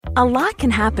A lot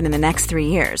can happen in the next 3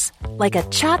 years. Like a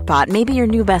chatbot may be your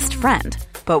new best friend.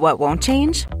 But what won't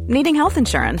change? Needing health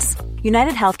insurance.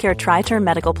 United Healthcare Tri-Term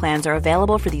Medical Plans are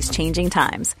available for these changing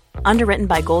times. Underwritten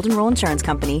by Golden Rule Insurance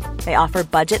Company, they offer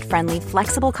budget-friendly,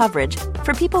 flexible coverage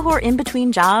for people who are in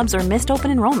between jobs or missed open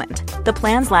enrollment. The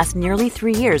plans last nearly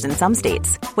 3 years in some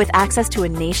states, with access to a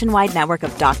nationwide network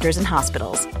of doctors and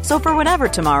hospitals. So for whatever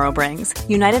tomorrow brings,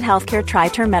 United Healthcare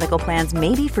Tri-Term Medical Plans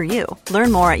may be for you.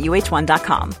 Learn more at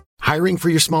uh1.com. Hiring for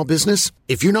your small business?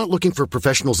 If you're not looking for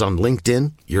professionals on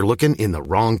LinkedIn, you're looking in the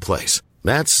wrong place.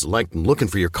 That's like looking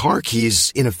for your car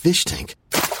keys in a fish tank.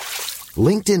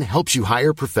 LinkedIn helps you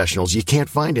hire professionals you can't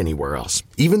find anywhere else,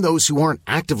 even those who aren't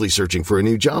actively searching for a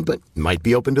new job but might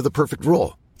be open to the perfect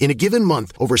role. In a given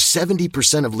month, over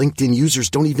 70% of LinkedIn users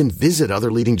don't even visit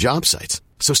other leading job sites.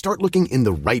 So start looking in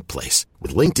the right place.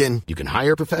 With LinkedIn, you can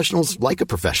hire professionals like a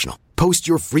professional. Post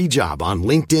your free job on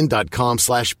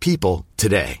linkedin.com/people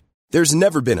today. There's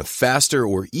never been a faster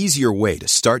or easier way to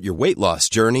start your weight loss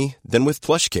journey than with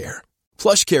PlushCare.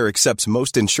 PlushCare accepts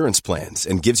most insurance plans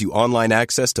and gives you online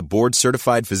access to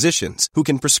board-certified physicians who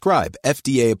can prescribe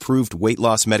FDA-approved weight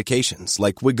loss medications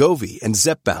like Wegovy and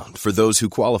Zepbound for those who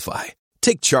qualify.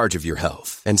 Take charge of your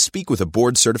health and speak with a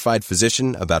board-certified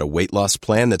physician about a weight loss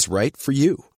plan that's right for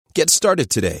you. Get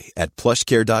started today at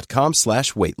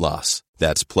plushcare.com/weight-loss.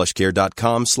 That's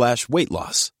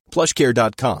plushcare.com/weight-loss.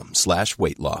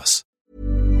 plushcare.com/weight-loss.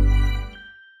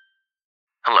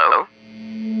 Hello?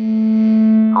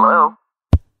 Hello?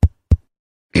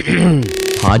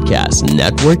 Podcast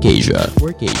Network Asia.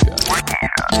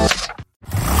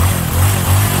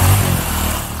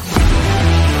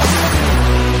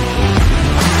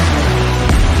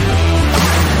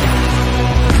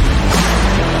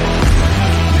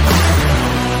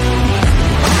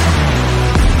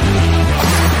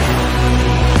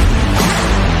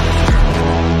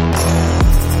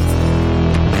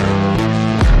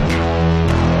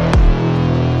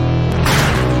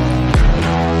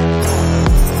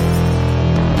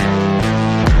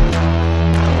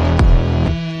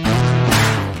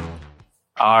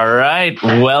 All right,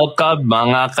 welcome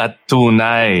mga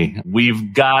katunay.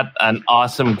 We've got an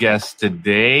awesome guest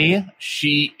today.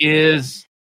 She is,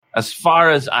 as far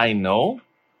as I know,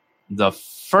 the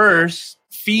first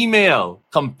female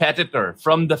competitor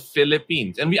from the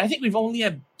Philippines. And I think we've only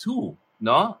had two,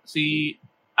 no? Si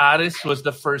Aris was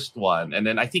the first one. And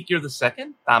then I think you're the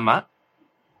second, tama?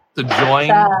 To join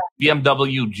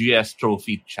BMW GS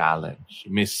Trophy Challenge.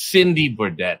 Miss Cindy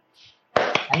Burdette.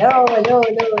 Hello.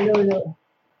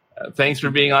 Thanks for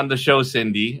being on the show,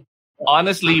 Cindy.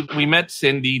 Honestly, we met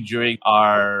Cindy during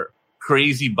our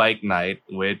crazy bike night,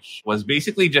 which was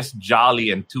basically just Jolly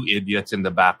and two idiots in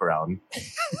the background.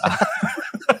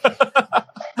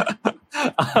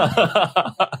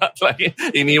 Like,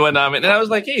 iniwan namin. And I was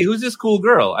like, hey, who's this cool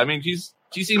girl? I mean, she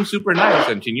seems super nice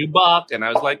and she knew Bach. And I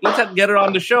was like, let's get her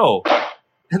on the show.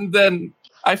 And then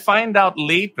I find out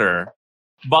later,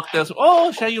 Bach tells,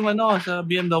 siya yung sa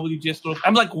BMW GS Trophy.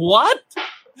 I'm like, what?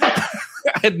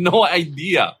 I had no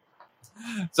idea.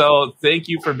 So thank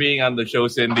you for being on the show,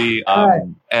 Cindy.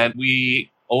 And we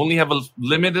only have a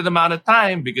limited amount of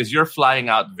time because you're flying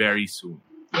out very soon.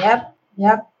 Yep.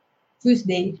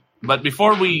 Tuesday. But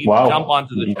before we jump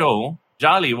onto the show,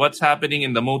 Jolly, what's happening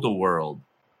in the moto world?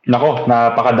 Nako,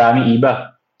 napakadaming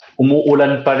iba.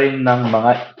 Umuulan pa rin ng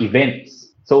mga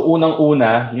events. So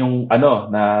unang-una, yung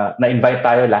na-invite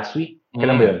tayo last week.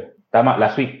 Kailan ba yun? Tama,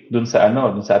 last week dun sa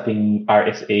ating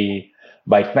RSA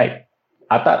bike night.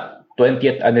 Ata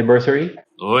 20th anniversary.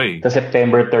 Sa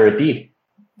September 30.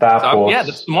 Tapos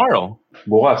that's tomorrow.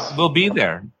 Bukas. We'll be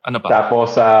there. Ano pa?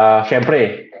 Tapos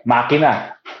syempre,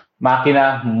 Makina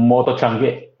Moto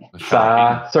Changi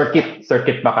sa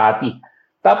Circuit Makati.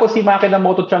 Tapos si Makina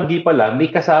Moto Changi pala, may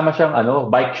kasama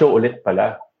siyang bike show ulit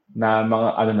pala na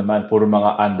mga puro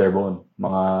mga underbone,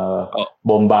 mga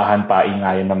bombahan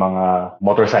paingayan ng mga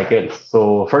motorcycles.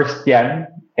 So first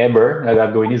yan ever na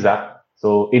gagawin ni Zach.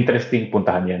 So interesting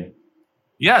puntahan yan.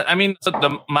 Yeah, I mean, so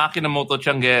the Makina Moto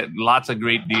Changi, lots of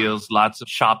great deals, lots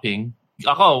of shopping.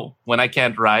 Ako, when I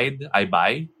can't ride, I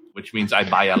buy, which means I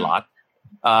buy a lot.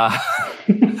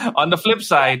 On the flip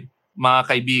side, mga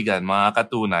kaibigan, mga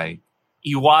katunay,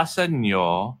 iwasan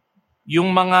nyo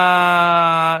yung mga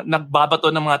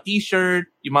nagbabato ng mga t-shirt,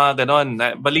 yung mga ganon.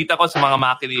 Balita ko sa mga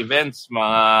Makina events,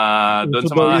 doon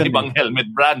sa mga ibang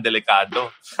helmet brand, delikado.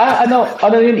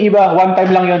 Ano yun, iba? One time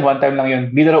lang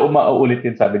yun. Hindi na umaulit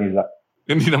yun, sabi ni Zach.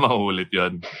 Hindi na mauulit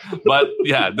yun. But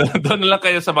yeah, doon lang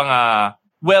kayo sa mga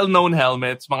well-known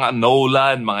helmets, mga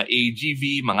Nolan, mga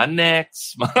AGV, mga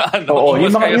Nex, mga ano. Oo,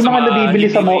 yung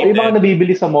mga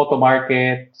nabibili sa Moto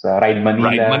Market, sa Ride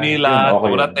Manila.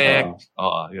 Turatec.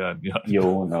 Yun.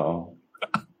 Yun, oo.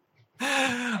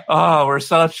 Oh, we're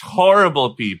such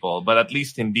horrible people, but at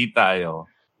least hindi tayo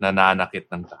nananakit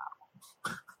ng tao.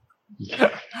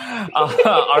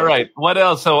 All right. What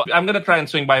else? So I'm going to try and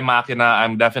swing by Makina.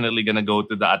 I'm definitely going to go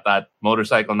to the Atat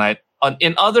Motorcycle Night.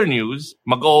 In other news,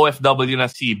 mag-OFW na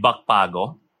si Buck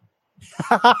Pago.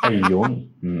 Ayun.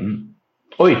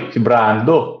 Mm-hmm. Uy, si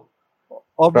Brando.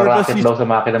 Racket daw sa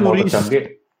Makina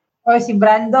Motorcycle. Si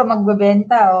Brando,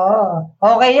 magbebenta.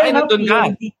 Okay yan. Ay, nandun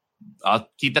ka.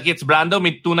 Kita-kits, Brando.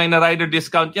 May tunay na rider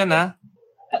discount yan, ha?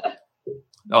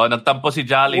 Nagtampo si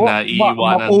Jolly na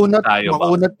iiwanan tayo.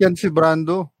 Makunat yan si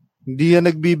Brando. Hindi yan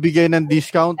nagbibigay ng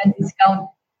discount.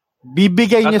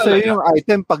 Bibigay niya sa'yo yung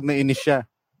item pag nainis siya.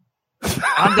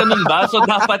 Ganun ba? So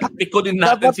dapat ikunin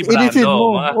natin si Brando.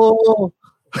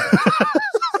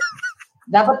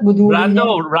 Dapat budulin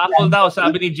Brando, raffle daw.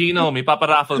 Sabi ni Gino, may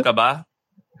paparaffle ka ba?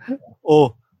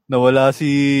 Nawala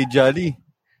si Jolly.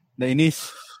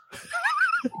 Nainis.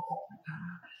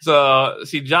 So,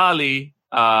 si Jolly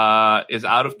is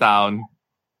out of town.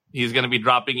 He's gonna be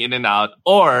dropping in and out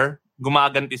or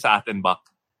gumaganti sa atin, Buck.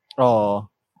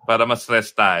 Para mas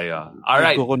stress tayo. All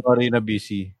right. Kunwari na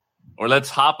busy. Or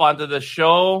let's hop onto the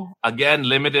show. Again,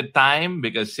 limited time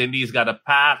because Cindy's got to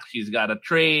pack. She's got to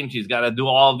train. She's got to do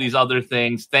all these other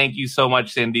things. Thank you so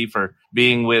much, Cindy, for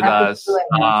being with us.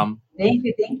 Thank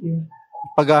you.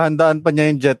 Paghahandaan pa niya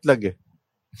yung jet lag eh.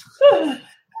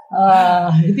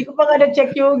 Hindi ko pa nga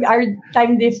na-check yung our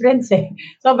time difference eh.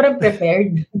 Sobrang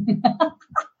prepared.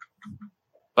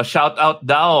 Pa-shout out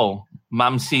daw,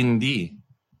 Ma'am Cindy.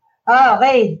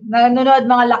 Okay. Nanonood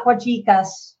mga Lakwa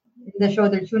Chicas in the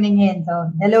show. They're tuning in.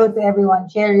 So, hello to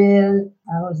everyone. Cheryl,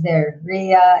 who's there?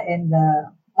 Rhea, and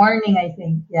Morning, I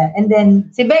think. Yeah. And then,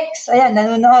 si Bex, ayan,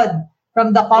 nanonood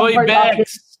from the comfort of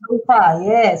his sofa.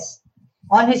 Yes.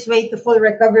 On his way to full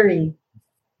recovery.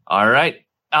 All right.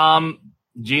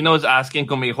 Gino's asking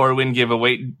kung may Horwin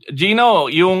giveaway. Gino,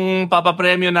 yung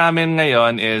papapremyo namin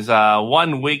ngayon is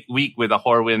 1 week with a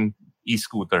Horwin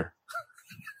e-scooter.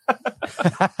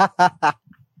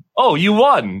 Oh, you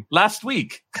won last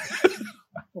week.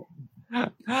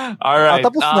 All right.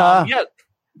 Tapos na. Yeah,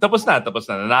 tapos na.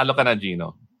 Nanalo ka na,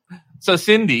 Gino. So,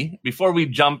 Cindy, before we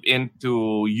jump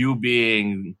into you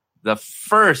being the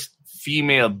first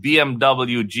female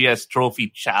BMW GS Trophy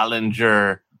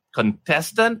Challenger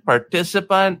contestant,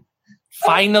 participant,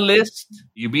 finalist,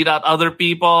 you beat out other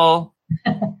people.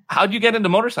 How'd you get into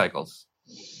motorcycles?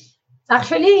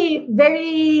 Actually,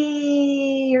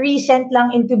 very recent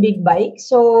lang into big bikes.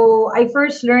 So, I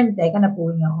first learned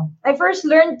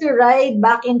to ride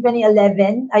back in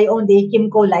 2011. I owned a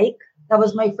Kimco Like. That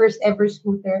was my first ever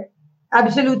scooter.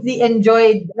 Absolutely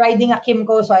enjoyed riding a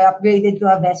Kimco, so I upgraded to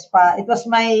a Vespa. It was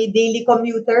my daily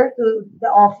commuter to the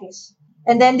office.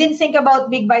 And then didn't think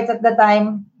about big bikes at the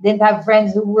time. Didn't have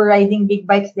friends who were riding big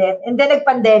bikes then. And then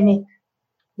nag-pandemic.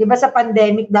 Diba sa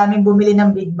pandemic, daming bumili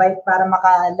ng big bike para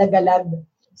makalagalag.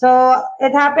 So,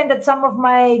 it happened that some of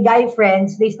my guy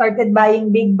friends, they started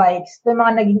buying big bikes. Ito yung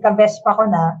mga naging ka-Vespa ko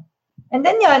na. And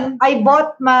then yun, I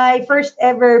bought my first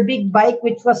ever big bike,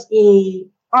 which was a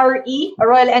RE, a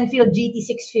Royal Enfield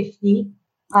GT650.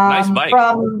 Nice bike.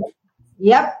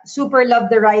 Super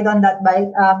loved the ride on that bike.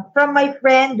 From my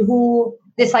friend who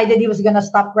decided he was gonna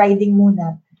stop riding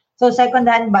muna. So,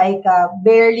 second-hand bike,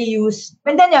 barely used.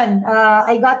 And then yun,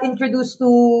 I got introduced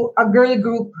to a girl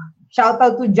group. Shout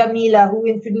out to Jamila who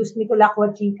introduced me to Lakwa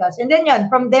Chicas. And then yun,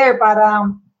 from there,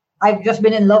 parang I've just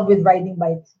been in love with riding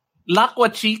bikes.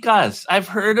 Lakwa Chicas. I've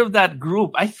heard of that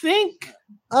group. I think.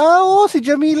 Si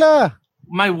Jamila.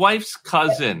 My wife's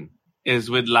cousin is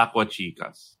with Lakwa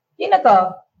Chicas. Sino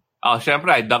to? Syempre,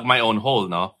 I dug my own hole,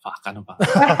 no? Fuck, ano ba?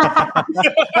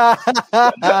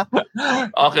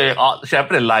 Okay,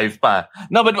 syempre, live pa.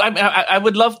 No, but I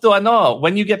would love to,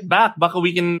 when you get back, baka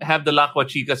we can have the Lakwa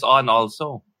Chicas on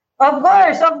also. Of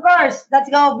course. That's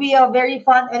going to be a very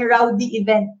fun and rowdy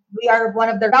event. We are one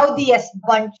of the rowdiest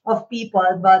bunch of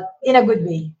people, but in a good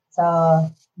way.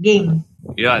 So, game.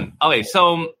 Yun. Okay,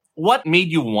 so what made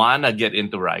you want to get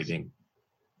into riding?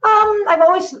 I've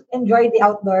always enjoyed the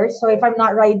outdoors. So if I'm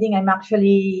not riding, I'm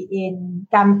actually in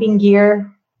camping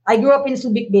gear. I grew up in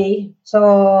Subic Bay. So,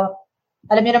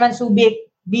 alam niyo naman, Subic,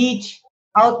 beach,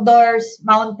 outdoors,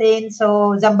 mountains,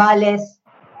 so Zambales.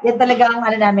 Yan talaga ang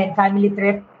namin, family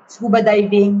trip, scuba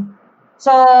diving.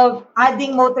 So,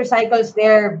 adding motorcycles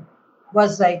there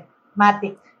was like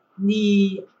matic.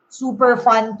 The super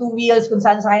fun, 2 wheels, kung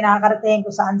saan sa kayo nakakarating,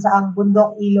 kung saan sa ang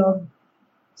bundok, ilog.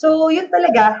 So, yun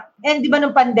talaga. And di ba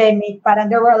nung pandemic,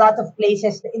 parang there were a lot of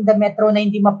places in the metro na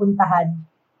hindi mapuntahan.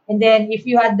 And then, if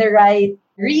you had the right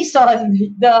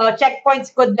reason, the checkpoints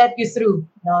could let you through.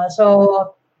 No?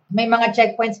 So, may mga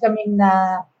checkpoints kaming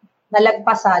na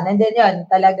nalagpasan. And then yun,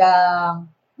 talagang,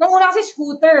 nung una kasi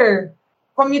scooter,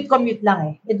 commute lang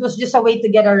eh. It was just a way to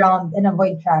get around and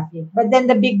avoid traffic. But then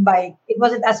the big bike, it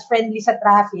wasn't as friendly sa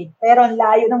traffic. Pero ang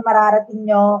layo ng mararating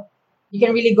nyo. You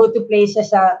can really go to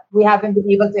places we haven't been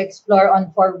able to explore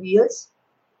on 4 wheels.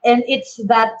 And it's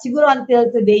that, siguro until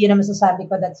today, yun ang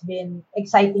masasabi ko that's been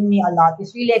exciting me a lot.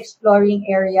 Is really exploring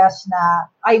areas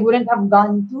na I wouldn't have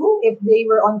gone to if they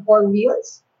were on 4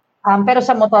 wheels. Pero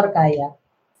sa motor kaya.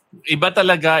 Iba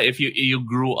talaga if you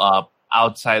grew up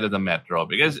outside of the metro.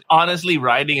 Because honestly,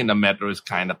 riding in the metro is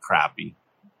kind of crappy.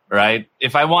 Right?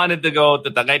 If I wanted to go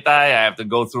to Tagaytay, I have to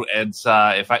go through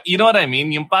EDSA. You know what I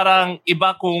mean? Yung parang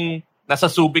iba kung nasa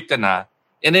Subic ka na,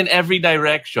 and in every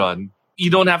direction,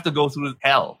 you don't have to go through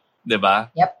hell,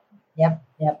 diba? Yep.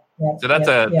 So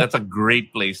that's a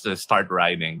great place to start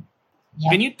riding.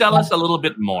 Yep. Can you tell us a little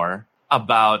bit more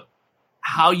about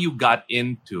how you got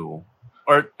into,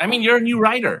 you're a new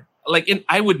rider.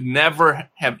 I would never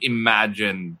have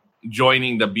imagined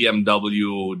joining the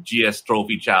BMW GS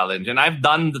Trophy Challenge. And I've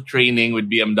done the training with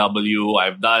BMW.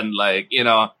 I've done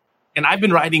and I've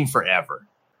been riding forever.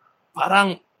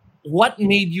 Parang, what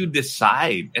made you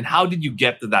decide and how did you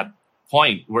get to that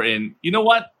point wherein, you know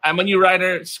what, I'm a new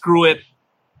rider, screw it,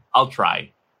 I'll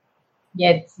try?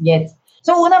 Yes.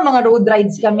 So una, mga road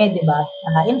rides kami, di ba?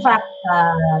 In fact,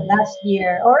 last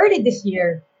year or early this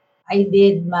year, I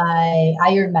did my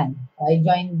Ironman. I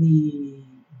joined the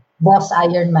Boss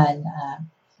Ironman.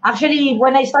 Actually,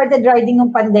 when I started riding ng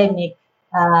pandemic,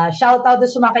 shout out to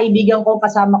sa mga kaibigan ko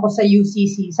kasama ko sa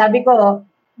UCC. Sabi ko,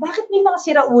 bakit may mga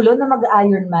siraulo na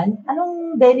mag-Ironman?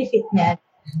 Anong benefit niyan?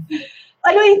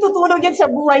 Ano yung tutulong yan sa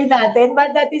buhay natin?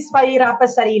 But that is pahirapan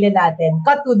sa sarili natin.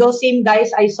 Cut to those same guys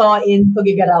I saw in the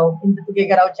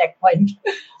Tugigaraw checkpoint.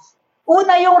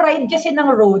 Una, yung ride kasi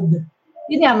ng road.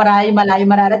 Yun nga, malayo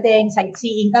mararating,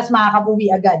 sightseeing, tapos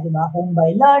makakapuwi agad, di ba? Home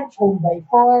by lunch, home by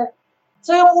 4.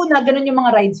 So yung una, ganun yung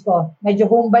mga rides ko. Medyo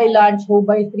home by lunch, home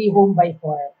by 3, home by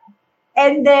 4.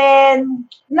 And then,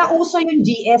 nauso yung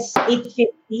GS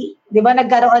 850. Di ba,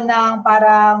 nagkaroon ng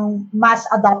parang mass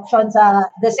adoption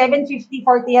sa the 750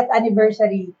 40th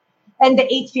anniversary and the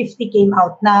 850 came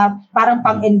out na parang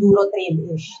pang-enduro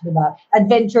trail-ish. Di ba?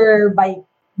 Adventure bike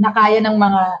na kaya ng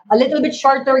mga a little bit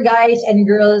shorter guys and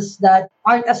girls that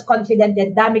aren't as confident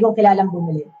yet. Dami kong kilalang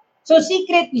bumili. So,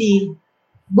 secretly,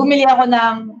 bumili ako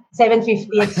ng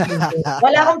 750 exclusive.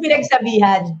 Wala akong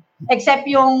pinagsabihan. Except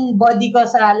yung body ko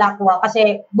sa Lakwa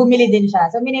kasi bumili din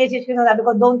siya. So, minessage ko sabi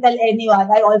ko, don't tell anyone.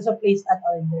 I also placed an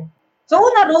order. So,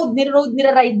 una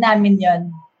nire-ride namin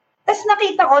yon. Tapos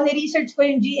nakita ko, ni-research ko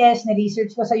yung GS,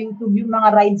 ni-research ko sa YouTube yung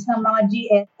mga rides ng mga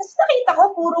GS. Tapos nakita ko,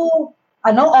 puro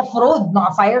off-road, mga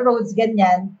fire roads,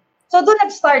 ganyan. So, doon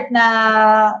nag-start na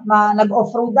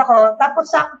nag-off-road ako. Tapos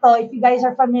sakto, if you guys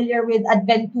are familiar with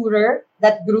Adventurer,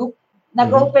 that group,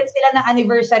 nag-open sila ng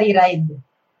anniversary ride.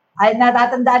 Ay,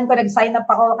 natatandaan ko, nag-sign up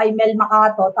ako kay Mel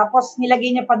Macato, tapos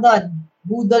nilagay niya pa doon,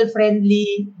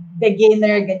 Boodle-friendly,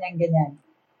 beginner, ganyan-ganyan.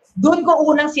 Doon ko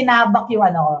unang sinabak yung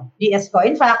GS ko.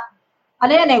 In fact,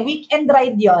 weekend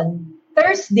ride yon.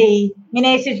 Thursday,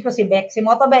 minessage ko si Bex, si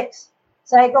Motobex.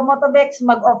 Sabi ko, Motobex,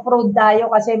 mag-off-road tayo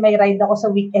kasi may ride ako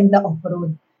sa weekend na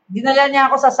off-road. Dinala niya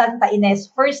ako sa Santa Ines.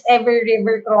 First ever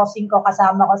river crossing ko,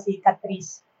 kasama ko si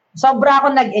Catrice. Sobra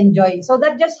ako nag-enjoy. So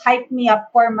that just hyped me up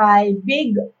for my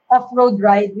big off-road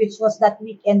ride, which was that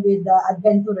weekend with the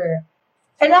Adventurer.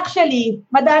 And actually,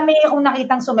 madami akong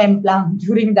nakitang sumemplang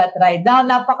during that ride. Now,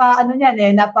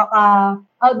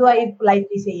 how do I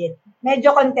politely say it?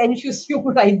 Medyo contentious yung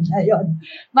ride na yun.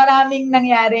 Maraming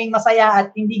nangyaring masaya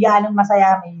at hindi ganong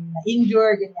masaya, may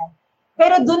na-injure, ganyan.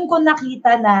 Pero dun ko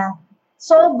nakita na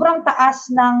sobrang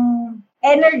taas ng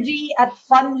energy at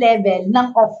fun level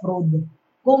ng off-road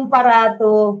kumpara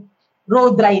to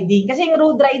road riding. Kasi yung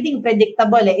road riding,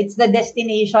 predictable eh. It's the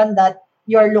destination that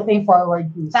you're looking forward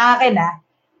to. Sa akin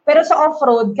Pero sa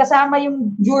off-road, kasama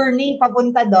yung journey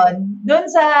papunta doon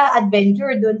sa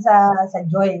adventure, doon sa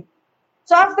joy.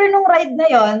 So after nung ride na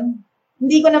yon,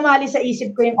 hindi ko na maalis sa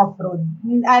isip ko yung off-road.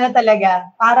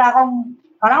 Talaga, para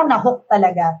akong na-hook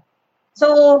talaga.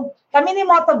 So, kami ni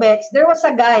Motobex, there was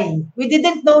a guy. We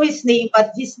didn't know his name,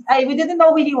 we didn't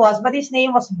know who he was, but his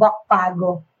name was Buck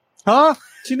Pago. Huh?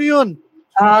 Sino yun?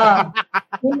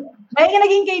 May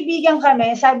naging kaibigan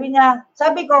kami, sabi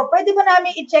ko, pwede ba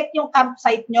namin i-check yung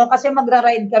campsite nyo kasi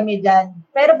magra-ride kami dyan.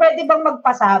 Pero pwede bang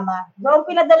magpasama? Doon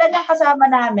pinadala niyang kasama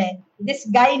namin, this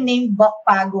guy named Bok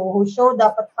Pago who showed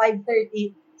up at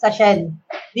 5:30 sa Shell.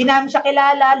 Di namin siya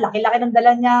kilala, laki-laki ng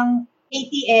dala niyang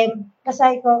ATM.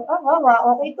 Kasi ko,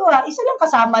 okay to Isa lang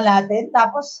kasama natin.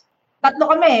 Tapos, 3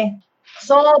 kami.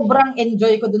 Sobrang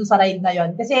enjoy ko dun sa ride na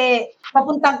yon kasi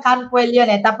papuntang Campwell yun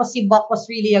tapos si Bok was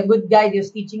really a good guy. He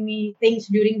was teaching me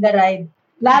things during the ride.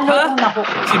 Lalo kung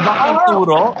Si Bok ang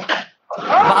turo?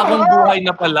 Bagong buhay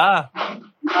na pala.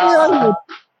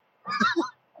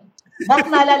 Bok,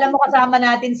 naalala mo kasama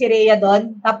natin si Rhea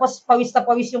doon. Tapos pawis na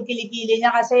pawis yung kilikili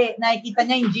niya kasi nakikita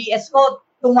niya yung GS ko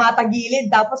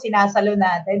tumatagilid tapos sinasalo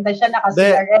natin. Tapos siya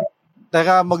naka-CRF.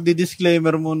 Teka,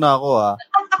 magdi-disclaimer muna ako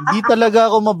Hindi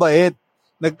talaga ako mabait.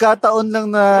 Nagkataon lang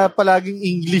na palaging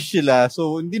English sila,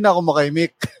 so hindi na ako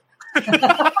makaimik.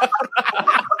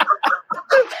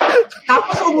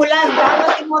 Tapos umulan.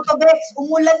 Tapos si Motobex,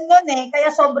 umulan nun kaya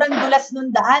sobrang dulas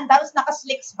nun daan. Tapos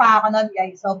naka-slicks pa ako nun,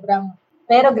 guys.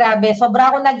 Pero grabe,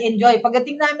 sobra ako nag-enjoy.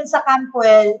 Pagdating namin sa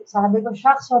Campwell, sabi ko,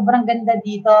 shucks, sobrang ganda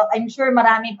dito. I'm sure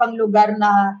marami pang lugar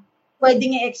na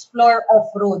pwedeng i-explore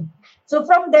off-road. So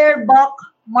from there, Bok,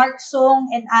 Mark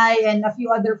Sung, and I, and a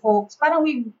few other folks, parang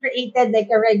we've created like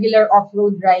a regular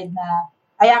off-road ride na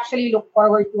I actually look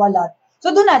forward to a lot.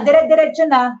 So doon na,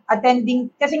 dire-diretso na, attending,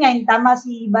 kasi nga, tama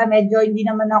si Iba, medyo hindi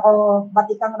naman ako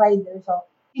batikang rider. So,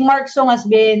 Mark Sung has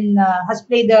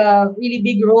played a really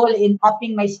big role in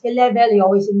upping my skill level. He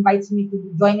always invites me to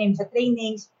join him sa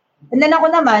trainings. And then ako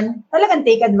naman, talagang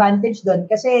take advantage doon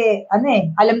kasi,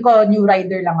 alam ko, new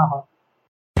rider lang ako.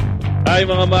 Hi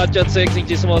mga macho at sexy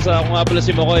chismosa. Ako nga pala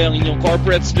si Makoy, ang inyong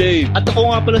corporate slave. At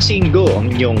ako nga pala si Ingo,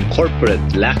 ang inyong corporate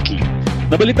lucky.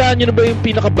 Nabalitaan nyo na ba yung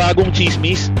pinakabagong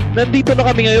chismis? Nandito na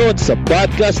kami ngayon sa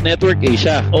Podcast Network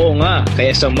Asia. Oo nga,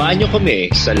 kaya samahan nyo kami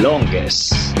sa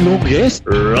longest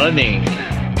running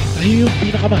ay yung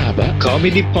pinakamahaba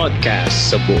comedy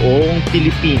podcast sa buong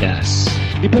Pilipinas.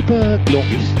 Di ba pag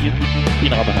longest yung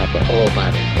pinakamahaba? Oo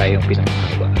pare, tayo yung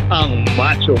pinakamahaba. Ang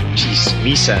Macho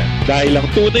Chismisan. Dahil ang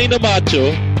tunay na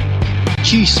macho,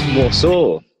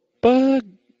 chismoso. Pag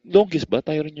longest ba,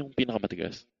 tayo rin yung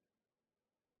pinakamatigas?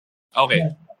 Okay.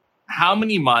 How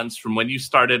many months from when you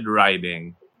started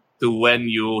riding to when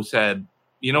you said,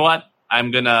 you know what, I'm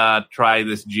gonna try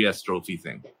this GS trophy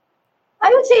thing? I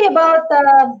would say about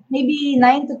maybe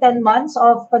 9 to 10 months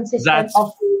of consistent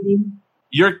off-roading.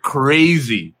 You're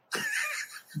crazy.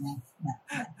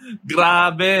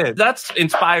 Grabe. That's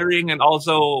inspiring and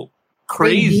also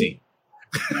crazy.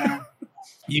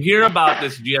 You hear about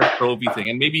this GS trophy thing,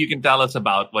 and maybe you can tell us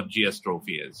about what GS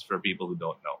trophy is for people who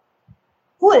don't know.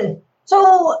 Cool. So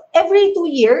every 2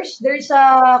 years, there's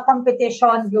a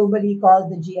competition globally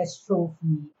called the GS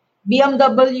Trophy.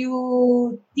 BMW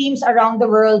teams around the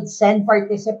world send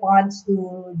participants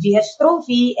to GS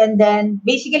Trophy, and then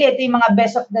basically ito yung mga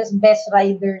best of the best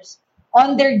riders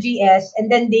on their GS, and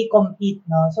then they compete.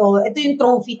 No? So ito yung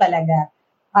trophy talaga.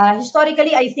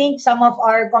 Historically, I think some of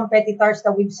our competitors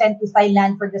that we've sent to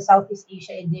Thailand for the Southeast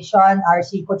Asia edition are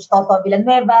si Coach Toto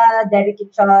Villanueva, Derek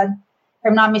Kitchon. If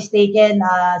I'm not mistaken,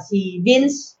 si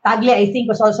Vince Tagle, I think,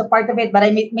 was also part of it, but I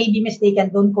may be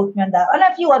mistaken. Don't quote me on that. And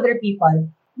a few other people.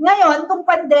 Ngayon, kung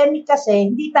pandemic kasi,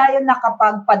 hindi tayo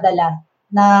nakapagpadala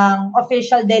ng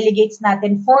official delegates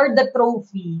natin for the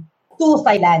trophy to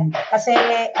Thailand. Kasi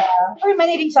for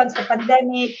many reasons, the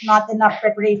pandemic, not enough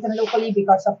preparation locally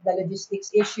because of the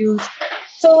logistics issues.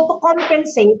 So to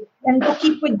compensate and to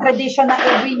keep with tradition na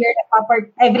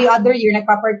every other year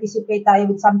nagpa-participate tayo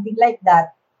with something like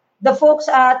that, the folks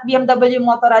at BMW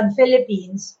Motorrad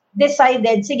Philippines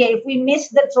decided, sige, if we miss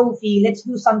the trophy, let's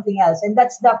do something else. And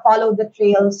that's the Follow the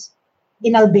Trails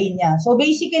in Albania. So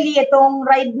basically, itong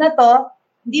ride na to,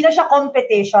 hindi na siya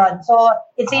competition. So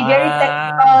it's a very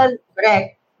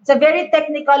it's a very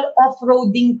technical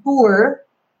off-roading tour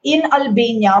in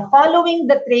Albania following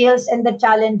the trails and the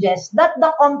challenges that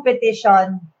the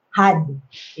competition had.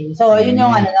 Okay, so yun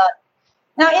yung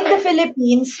Now in the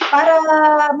Philippines, para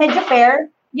medyo fair,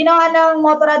 ginawa ng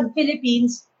Motorrad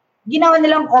Philippines, ginawa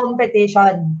nilang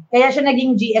competition. Kaya siya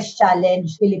naging GS Challenge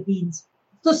Philippines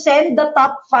to send the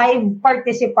top 5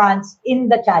 participants in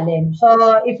the challenge.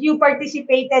 So if you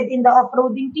participated in the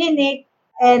off-roading clinic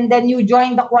and then you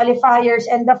joined the qualifiers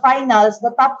and the finals,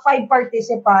 the top 5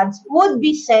 participants would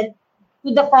be sent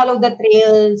to the Follow the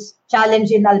Trails Challenge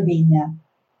in Albania.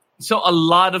 So a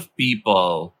lot of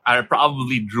people are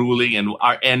probably drooling and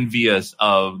are envious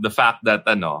of the fact that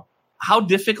how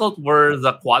difficult were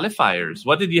the qualifiers?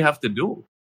 What did you have to do?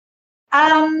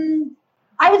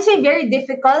 I would say very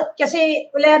difficult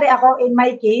kasi kunyari ako, in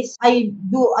my case, I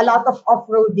do a lot of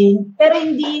off-roading pero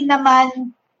hindi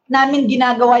naman namin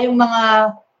ginagawa yung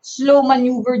mga slow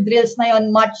maneuver drills na yon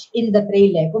much in the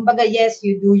trail eh. Kumbaga, yes,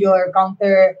 you do your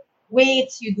counter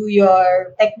weights, you do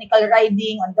your technical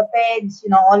riding on the pegs,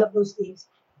 all of those things.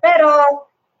 Pero,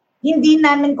 hindi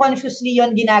namin consciously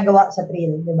yon ginagawa sa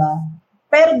trail, di ba?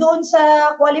 Pero doon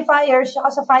sa qualifiers,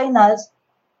 saka sa finals,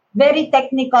 very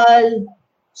technical,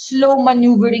 slow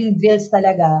maneuvering drills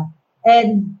talaga.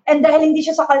 And dahil hindi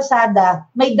siya sa kalsada,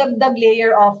 may dagdag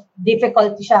layer of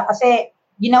difficulty siya. Kasi,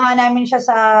 ginawa namin siya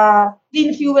sa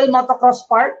clean fuel motocross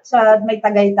park sa may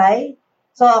Tagaytay.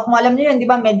 So, kung alam niyo yun, di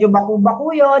ba, medyo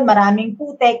baku-baku yun, maraming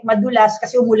putek, madulas,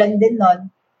 kasi umulan din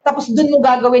nun. Tapos dun mo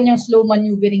gagawin yung slow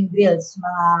maneuvering drills,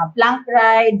 mga plank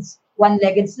rides,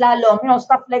 one-legged slalom,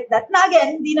 stuff like that. Na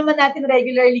again, hindi naman natin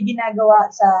regularly ginagawa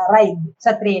sa ride,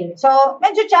 sa trail. So,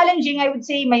 medyo challenging, I would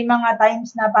say. May mga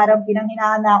times na parang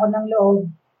pinanghinaan na ako ng loob.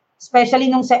 Especially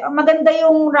maganda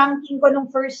yung ranking ko nung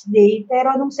first day,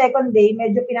 pero nung second day,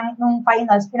 medyo nung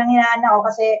finals, pinanghinaan ako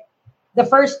kasi the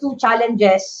first two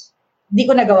challenges, di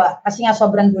ko nagawa kasi nga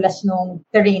sobrang dulas nung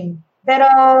terrain. Pero,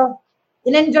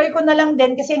 in-enjoy ko na lang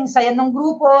din kasi ang saya ng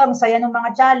grupo, ang saya ng mga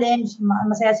challenge,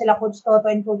 masaya sila Coach Toto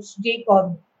and Coach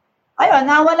Jacob. Ayun,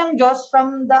 nawalang Diyos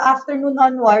from the afternoon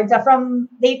onwards, from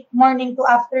late morning to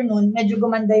afternoon, medyo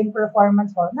gumanda yung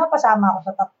performance ko. Napasama ako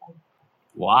sa top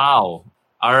 5. Wow!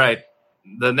 All right.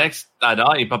 The next,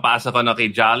 ipapasa ko na kay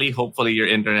Jolly. Hopefully your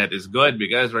internet is good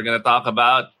because we're gonna talk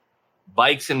about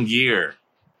bikes and gear.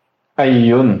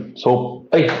 Ayun. So,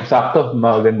 sakto.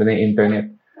 Maganda na yung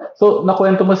internet. So,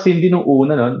 nakwento mo, Cindy, nung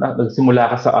una, nagsimula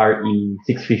ka sa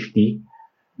RE650.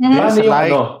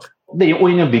 Paano yung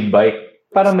una yung big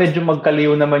bike? Parang medyo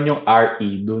magkaliw naman yung RE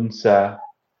dun sa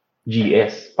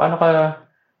GS. Paano ka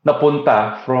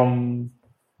napunta from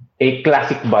a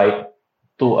classic bike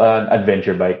to an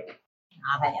adventure bike?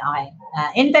 Okay.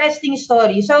 Interesting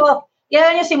story. So,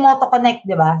 yan yung si Moto Connect,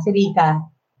 di ba? Si Rika.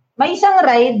 May isang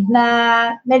ride na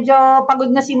medyo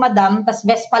pagod na si Madam, tas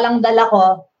Vespa lang dala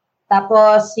ko.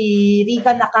 Tapos si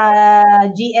Rika naka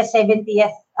GS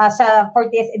 70th, sa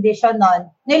 40th edition nun.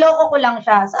 Niloko ko lang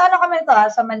siya. Sa kami to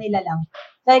sa Manila lang.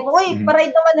 Sabi ko, uy,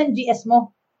 paride naman ng GS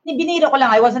mo. Biniro ko lang.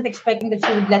 I wasn't expecting that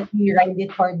she would let me ride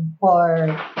it for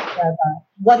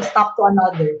one stop to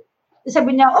another.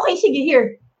 Sabi niya, okay, sige,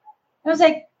 here. I was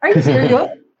like, are you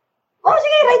serious?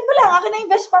 Sige, ride mo lang. Akin na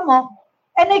yung Vespa mo.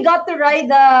 And I got to ride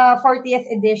the 40th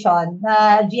edition,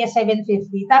 GS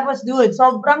 750. Tapos, dude,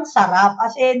 sobrang sarap.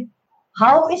 As in,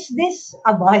 how is this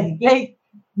a bike? Like,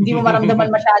 hindi mo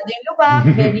maramdaman masyado yung lubak,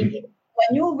 very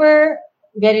maneuver,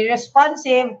 very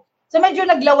responsive. So, medyo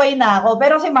naglaway na ako.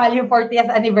 Pero kasi mahal yung 40th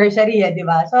anniversary, di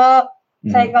ba? So,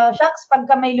 sabi ko, shucks,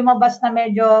 pagka may lumabas na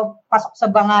medyo pasok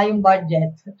sa banga yung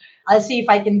budget, I'll see if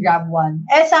I can grab one.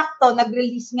 Sakto,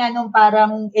 nag-release nga nung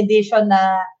parang edition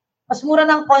na mas mura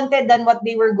ng konti than what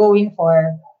they were going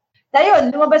for.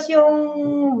 Dahil lumabas yung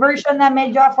version na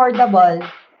medyo affordable.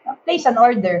 Place an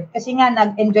order. Kasi nga,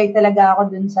 nag-enjoy talaga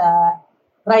ako dun sa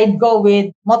ride ko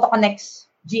with Moto Connect's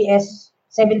GS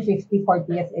 750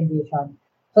 40th edition.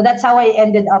 So that's how I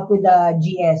ended up with the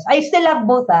GS. I still have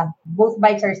both. Both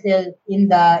bikes are still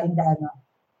in the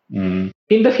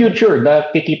In the future,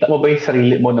 kikita mo ba yung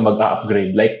sarili mo na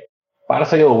mag-upgrade? Like, para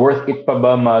sa'yo, worth it pa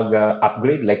ba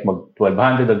mag-upgrade? Like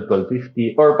mag-1200 o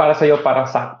 1250? Or para sa'yo, para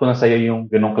sakto na sa'yo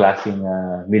yung ganong klaseng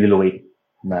middleweight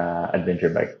na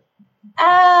adventure bike?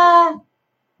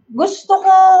 Gusto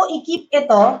ko i-keep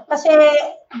ito kasi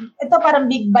ito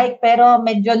parang big bike pero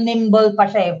medyo nimble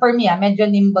pa siya eh. For me, medyo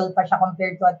nimble pa siya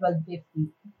compared to a 1250.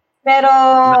 Pero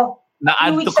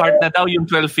na-add to cart na daw yung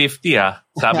 1250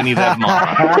 sabi ni Remo.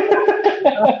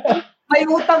 May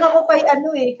utang ako kay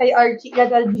Archie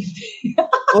na 1250.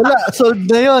 Wala, sold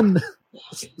na yun.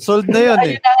 Sold na yun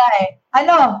eh. Ayun na nga eh.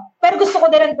 Pero gusto ko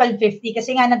din ng 1250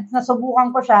 kasi nga nasubukan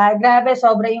ko siya. Grabe,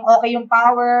 sobra yung okay yung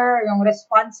power, yung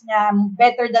response niya,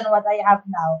 better than what I have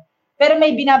now. Pero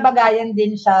may binabagayan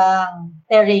din siyang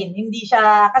terrain. Hindi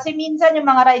siya, kasi minsan yung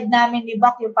mga ride namin ni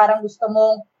Buck, yung parang gusto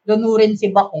mong lunurin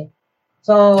si Buck eh.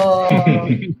 So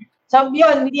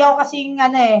yun, hindi ako kasing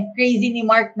crazy ni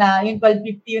Mark na yung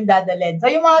 1250 yung dadalhin. So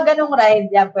yung mga ganong ride,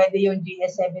 yan, pwede yung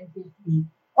GS 750.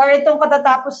 Or itong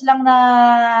katatapos lang na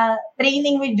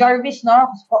training with Jarvis, no?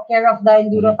 Care of the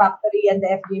Enduro Factory and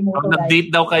the FJ Moto.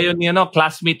 Nag-date daw kayo ni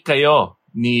classmate kayo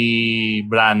ni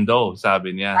Brando,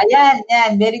 sabi niya.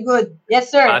 Ayan, very good.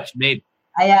 Yes, sir. Batchmate.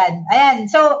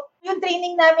 Ayan. So, yung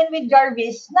training namin with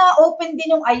Jarvis, na-open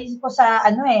din yung eyes ko sa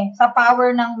sa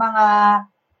power ng mga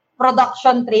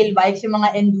production trail bikes, yung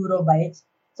mga enduro bikes.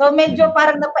 So medyo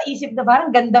parang napaisip na parang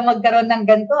ganda magkaroon ng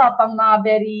ganito pang mga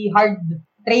very hard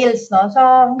trails, no? So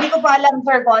hindi ko pa alam,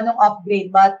 sir, kung anong upgrade,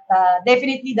 but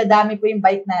definitely dadami po yung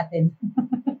bike natin.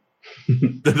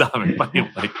 Dadami pa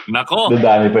yung bike. Nako!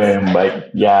 Dadami pa yung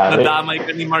bike. Yeah. Nadamay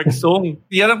ka ni Mark Song.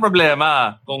 Yan ang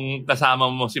problema kung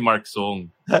kasama mo si Mark Song.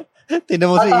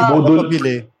 Tinan mo si Ibo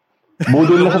pabili.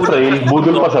 Budol na sa trail,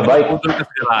 budol pa sa bike. Budol ka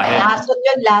sa garahe. Lason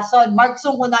yun, lason. Mark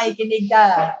Song, kung nakikinig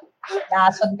ka,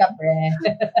 lason ka, pre.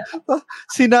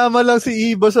 Sinama lang si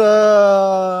Ibo sa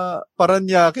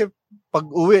Paranaque. Pag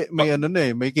uwi, may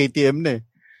may KTM na eh.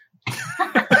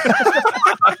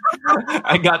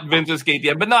 I got Vince's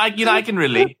KTM. But no, I can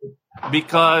relate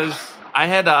because I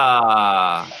had a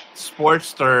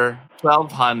Sportster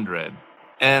 1200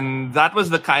 and that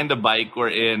was the kind of bike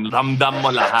wherein ramdam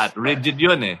mo lahat. Rigid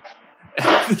yun eh.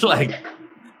 It's like,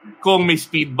 kung may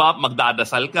speed bump,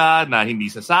 magdadasal ka na hindi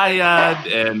sasayad.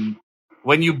 And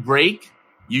when you brake,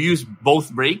 you use both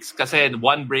brakes kasi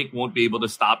one brake won't be able to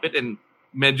stop it. And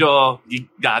medyo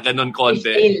gaganon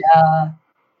konti.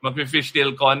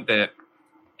 Mag-fishtail konti.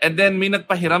 And then may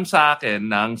nagpahiram sa akin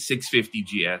ng 650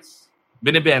 GS.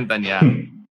 Binibenta niya.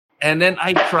 And then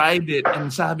I tried it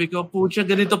and sabi ko, pucha,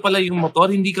 ganito pala yung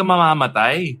motor, hindi ka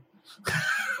mamamatay.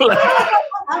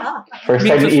 First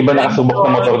time yung iba nakasubok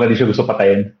ng motor na di siya gusto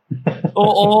patayin.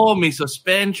 Oo, may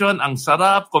suspension, ang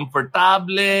sarap,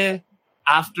 komportable.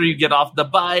 After you get off the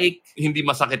bike, hindi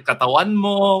masakit katawan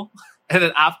mo. And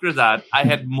then after that, I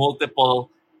had multiple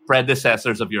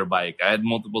predecessors of your bike. I had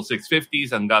multiple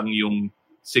 650s hanggang yung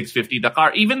 650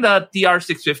 Dakar. Even the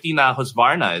TR650 na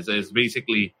Husqvarna is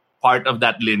basically part of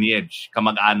that lineage.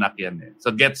 Kamag-anak yan eh.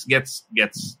 So gets.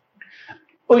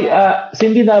 Uy,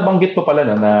 Cindy, nabanggit mo pala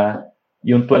na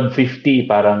yung 1250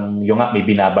 parang yung may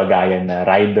binabagayan na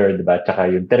rider, diba? Tsaka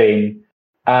yung terrain.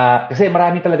 Kasi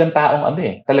marami talagang taong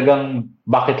talagang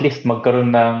bucket list magkaroon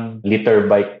ng liter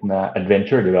bike na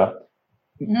adventure, diba?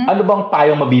 Mm-hmm. Ano bang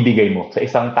payong mabibigay mo sa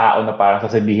isang tao na parang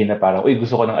sasabihin na parang, uy,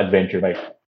 gusto ko ng adventure bike?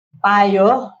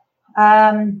 Payo?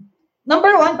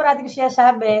 Number one, parati ko siya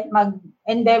sabi,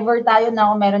 mag-endeavor tayo na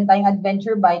kung meron tayong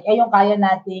adventure bike, yung kaya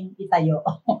nating itayo.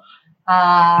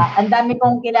 Ang dami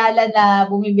kong kilala na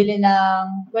bumibili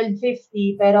ng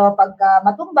 1250, pero pag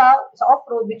matumba sa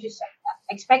off-road, which is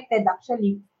expected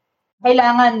actually,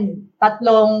 kailangan 3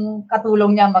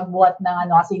 katulong niya magbuhat ng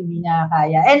kasi hindi niya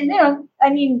kaya. And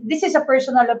this is a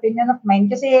personal opinion of mine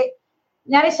kasi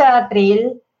kunyari sa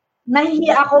trail,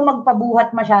 nahihiya ako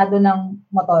magpabuhat masyado ng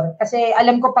motor kasi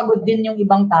alam ko pagod din yung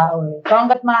ibang tao eh. So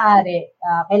hanggat maaari,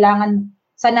 kailangan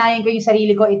sanayin ko yung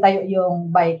sarili ko itayo yung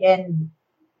bike. And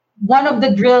one of the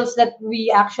drills that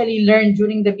we actually learned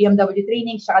during the BMW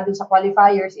training saka dun sa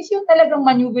qualifiers is yung talagang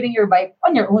maneuvering your bike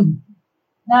on your own.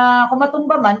 Na kung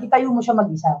matumba man, itayo mo siya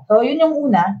mag-isa. So, yun yung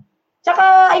una.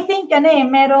 Tsaka, I think,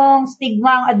 merong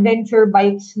stigma ang adventure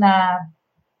bikes na,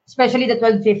 especially the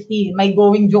 1250, may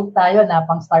going joke tayo na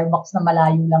pang Starbucks na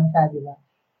malayo lang siya, di ba?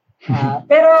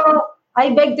 Pero,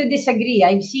 I beg to disagree.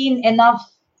 I've seen enough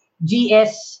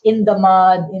GS in the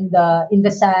mud, in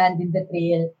the sand, in the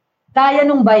trail. Kaya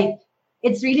nung bike.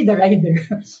 It's really the rider.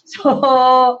 So,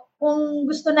 kung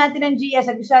gusto natin ng GS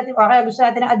at gusto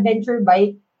natin ng adventure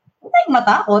bike, huwag tayong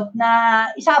matakot na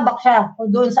isabak siya o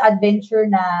doon sa adventure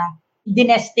na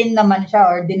dinestin naman siya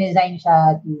or dinesign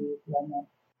siya to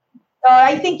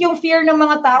I think yung fear ng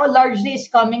mga tao largely is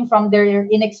coming from their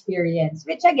inexperience,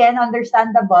 which again,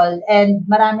 understandable, and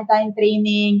marami tayong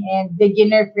training and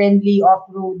beginner-friendly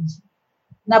off-roads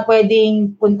na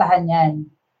pwedeng puntahan yan.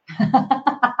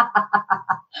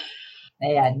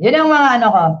 Ayan, yun ang mga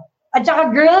ko. At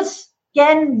saka girls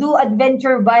can do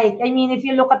adventure bike. I mean, if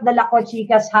you look at the Laco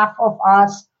Chicas, half of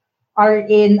us are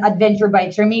in adventure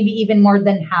bikes or maybe even more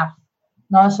than half.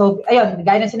 No? So, ayun,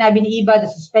 gaya na sinabi ni Iba, the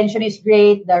suspension is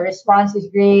great, the response is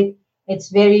great,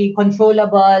 it's very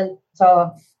controllable.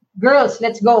 So, girls,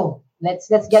 let's go.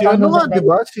 Let's get on those adventures.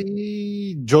 Diba? Si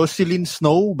Jocelyn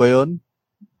Snow ba yun?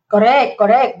 Correct.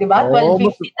 Diba?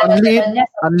 1250 talaga niya.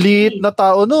 Ang liit na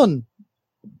tao nun.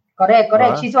 Correct.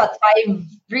 She's what,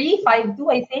 5'3", 5'2",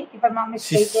 I think, if I'm not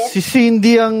mistaken. Si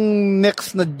Cindy ang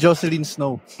next na Jocelyn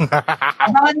Snow.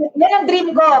 Yan ang dream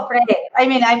ko, pre. I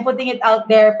mean, I'm putting it out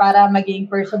there para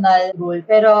maging personal goal.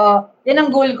 Pero, yan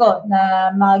ang goal ko, na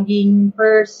maging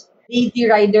first AT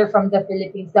rider from the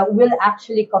Philippines that will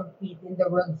actually compete in the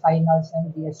World Finals ng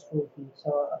GS Trophy.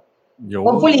 So,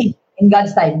 hopefully, in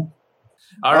God's time.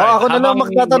 Alright. Ako na lang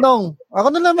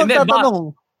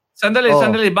magtatanong.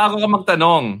 Sandali, bago ka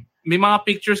magtanong, may mga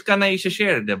pictures ka na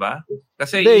i-share, di ba?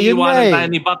 Kasi iiwanan tayo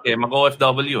ni Buck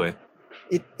mag-OFW eh.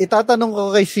 Itatanong ko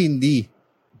kay Cindy,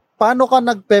 paano ka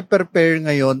nagpe-prepare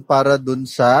ngayon para dun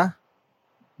sa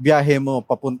biyahe mo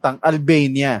papuntang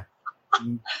Albania.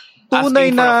 Tunay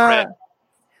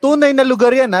na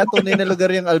lugar yan, ha? Tunay na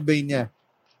lugar yung Albania.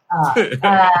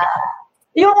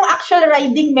 Yung actual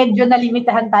riding, medyo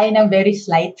nalimitahan tayo ng very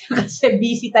slight kasi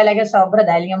busy talaga sobra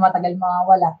dahil nga matagal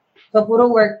mawawala. So, puro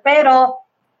work. Pero,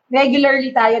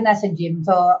 regularly tayo nasa gym.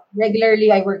 So,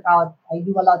 regularly I work out. I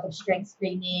do a lot of strength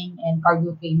training and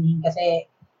cardio training kasi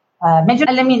medyo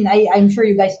I'm sure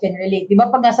you guys can relate. Di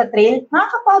ba pag nasa trail,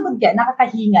 nakakapagod ka,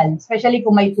 nakakahingal. Especially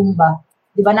kung may tumba.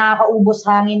 Di ba nakakaubos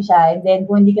hangin siya. And then,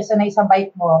 kung hindi ka sanay sa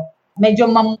bike mo,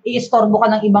 medyo i-istorbo ka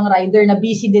ng ibang rider na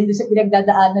busy din doon sa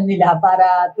pinagdadaanan nila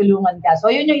para tulungan ka. So,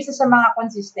 yun yung isa sa mga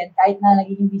consistent kahit na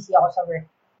nagiging busy ako sa work.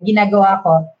 Ginagawa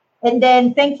ko. And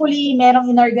then, thankfully,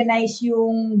 merong inorganize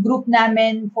yung group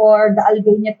namin for the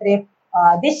Albania trip.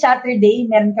 This Saturday,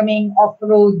 meron kaming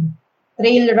off-road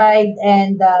trail ride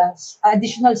and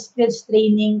additional skills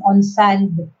training on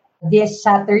sand this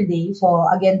Saturday. So,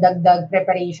 again, dagdag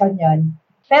preparation yon.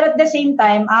 Pero at the same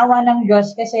time, awa ng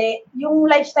Diyos kasi yung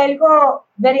lifestyle ko,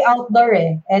 very outdoor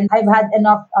eh. And I've had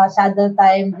enough saddle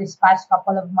time this past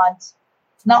couple of months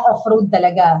na off-road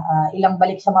talaga. Ilang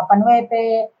balik sa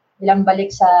Mapanuepe, ilang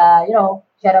balik sa,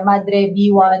 Sierra Madre,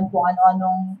 B1, kung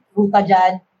ano-anong ruta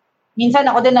dyan. Minsan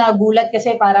ako din nagulat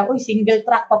kasi parang, single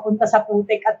track papunta sa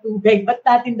putik at tubig. Ba't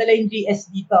natin dala yung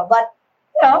GS dito? But,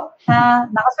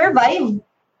 nakasurvive.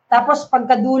 Tapos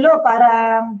pagkadulo,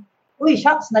 parang,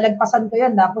 shucks, nalagpasan ko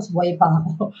yun, tapos buhay pa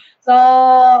ako. So,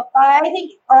 I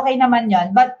think okay naman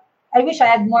yun. But, I wish I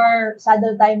had more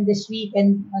saddle time this week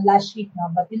and last week, no?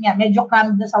 But yun nga, medyo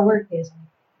crammed na sa work eh. So,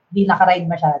 di nakaride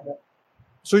masyado.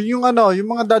 So, yung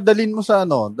mga dadalin mo sa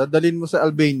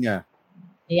Albania.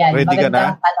 Yan, ready ka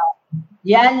na?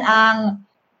 Yan ang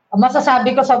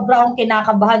masasabi ko, sobra akong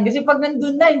kinakabahan. Kasi pag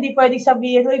nandun na, hindi pwedeng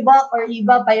sabihin,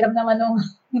 iba, pairam naman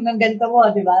ng ganito mo,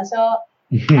 di ba? So,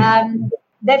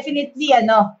 definitely,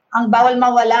 ang bawal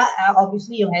mawala,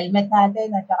 obviously, yung helmet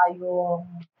natin at saka yung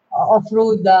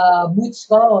off-road boots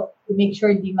ko to make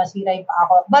sure di masira yung paa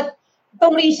ko. But,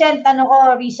 itong recent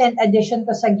addition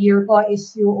to sa gear ko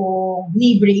is yung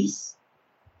knee brace.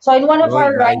 So, in one of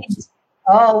our rides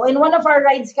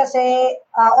kasi,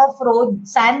 off-road,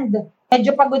 sand,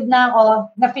 medyo pagod na ako,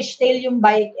 na fishtail yung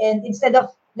bike, and instead of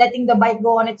letting the bike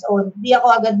go on its own, di ako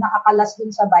agad nakakalas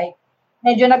dun sa bike.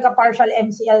 Medyo nagka-partial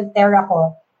MCL tear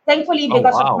ako. Thankfully,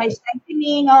 because of my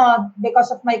strengthening,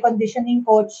 because of my conditioning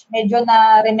coach, medyo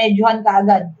na-remedyohan ka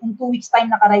agad. In 2 weeks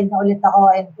time, nakaride na ulit ako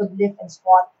and could lift and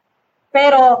squat.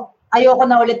 Pero, ayoko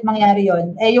na ulit mangyari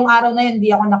yun. Yung araw na yun,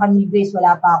 di ako naka-knee brace.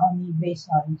 Wala pa akong knee brace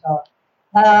nun. So,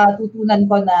 natutunan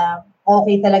ko na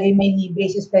okay talaga yung may knee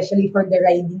brace, especially for the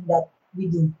riding that we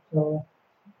do. So,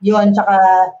 yun. Tsaka,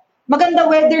 maganda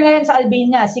weather ngayon sa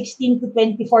Albania. 16 to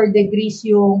 24 degrees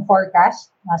yung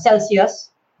forecast,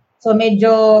 Celsius. So, medyo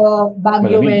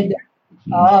bagyo weather.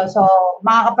 So,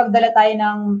 makakapagdala tayo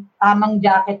ng tamang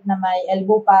jacket na may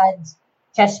elbow pads,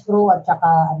 chest pro, at saka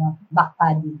back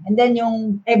padding. And then,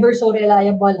 yung ever so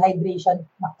reliable hydration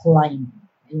na climb.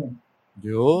 Ayun.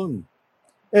 Yun.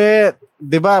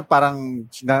 Di ba, parang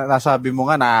nasabi mo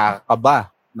nga,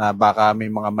 nakakaba na baka may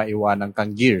mga maiwanan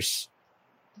kang gears.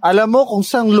 Alam mo kung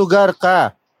saan lugar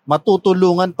ka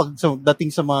matutulungan pagdating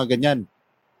sa mga ganyan?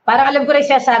 Parang alam ko rin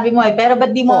siya sabi mo pero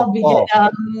ba't di mo bigyan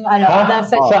saan?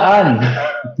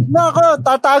 Nako,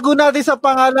 tatago natin sa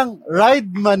pangalang Ride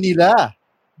Manila.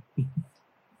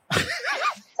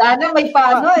 Sana may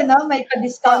may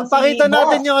pa-discount. Pakita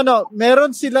natin yung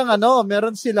meron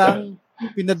silang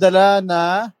pinadala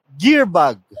na gear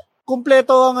bag.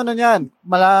 Kumpleto ang niyan.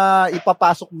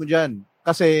 Ipapasok mo diyan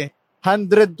kasi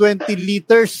 120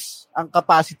 liters ang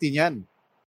capacity niyan.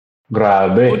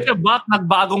 Grabe. Kuya Bak,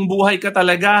 nagbagong buhay ka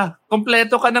talaga.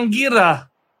 Kompleto ka ng gear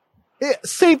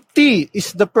Safety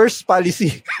is the first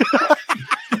policy.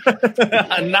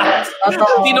 Anak,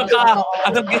 sino ka?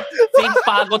 Fake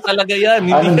pago talaga yan.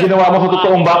 Anong ginawa mo sa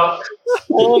totoong Bak?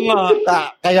 Oo nga.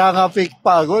 Kaya nga fake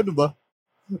pago, ba?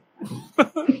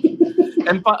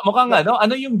 And mukhang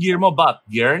ano yung gear mo, Bak?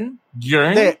 Gear?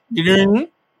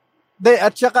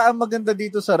 At saka ang maganda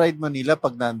dito sa Ride Manila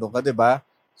pag nandun ka, di ba?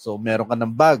 So, meron ka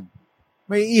ng bag.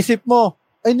 May isip mo,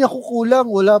 ay naku kulang,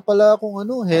 wala pala akong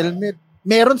helmet.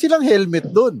 Meron silang helmet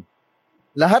doon.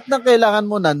 Lahat ng kailangan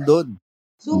mo nandun.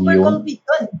 Super complete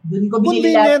doon. Doon ko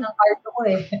binili lahat ng karto ko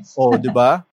di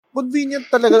ba? Convenient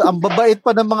talaga. Ang babait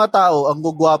pa ng mga tao, ang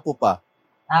gugwapo pa.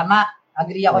 Tama.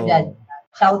 Agree ako dyan.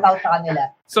 Shout out sa kanila.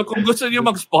 So kung gusto niyo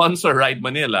mag-sponsor Ride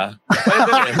Manila,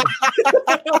 pwede rin.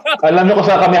 Alam niyo kung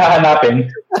saan kami hahanapin.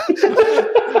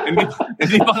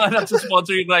 hindi pa nga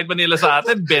nagsusponsor yung Ride Manila sa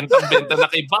atin. Benta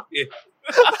na kay Bak eh.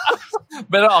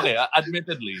 Pero okay,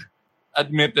 admittedly,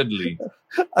 Admittedly.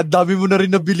 Ang dami mo na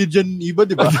rin nabili dyan, iba,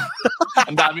 di ba?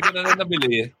 Ang dami ko na rin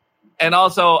nabili. And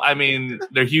also, I mean,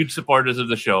 they're huge supporters of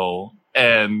the show.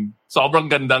 And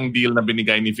sobrang gandang deal na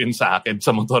binigay ni Finn sa akin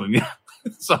sa motor niya.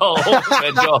 So,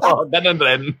 medyo ganun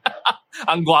rin.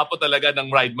 Ang gwapo talaga ng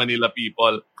Ride Manila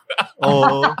people.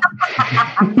 Oo.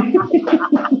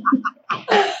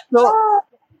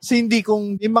 So, hindi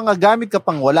kung yung mga gamit ka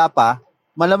pang wala pa,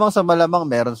 malamang sa malamang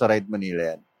meron sa Ride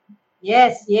Manila yan.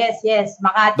 Yes.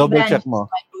 Makati Double branch check mo. is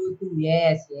my go-to.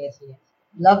 Yes.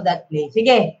 Love that place.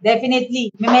 Sige, definitely.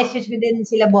 May message ko din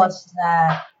sila, boss,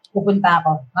 na pupunta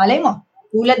ako. Malay mo,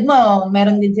 tulad mo,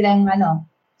 meron din silang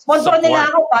sponsor nila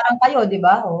ako, parang kayo, di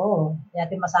ba? Oo, hindi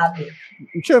natin masabi.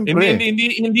 Siyempre.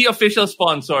 Hindi official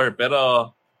sponsor,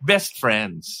 pero best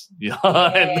friends. Yes.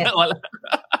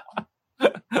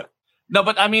 No,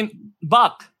 but I mean,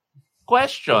 Buck,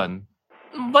 question.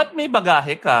 Ba't may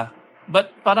bagahe ka? Ba't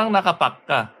parang nakapack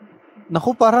ka?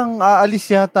 Naku, parang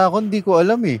aalis yata ako. Hindi ko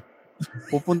alam eh.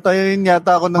 Pupunta rin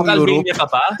yata ako ng Europe. Albania ka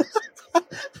ba?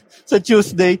 Sa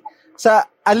Tuesday. Sa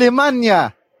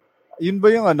Alemania. Yun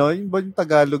ba yung Yun ba yung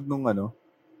Tagalog nung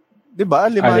Di ba?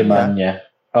 Alemania.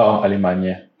 Oo,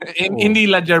 Alemania.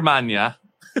 Hindi La Germania.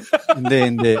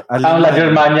 Hindi. Ang La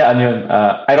Germania, yun?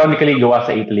 Ironically, gawa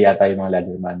sa Italy yata yung mga La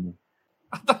Germania.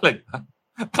 Talaga?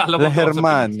 La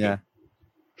Germania.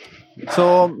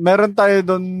 So, meron tayo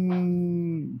doon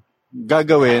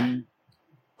gagawin.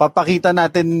 Papakita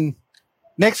natin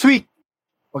next week.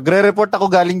 Magre-report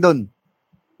ako galing doon.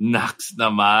 Nax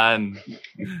naman.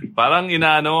 Parang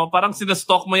parang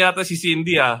sinastock mo yata si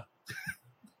Cindy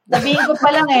Sabihin ko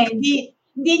pa lang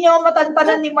hindi nyo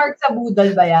matantanan ni Mark sa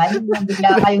budol ba yan?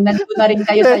 Bigla kayong nandun na rin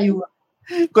kayo sa iyo.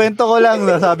 Kwento ko lang,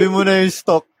 sabi mo na yung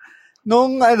stock.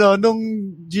 Nung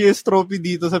GS Trophy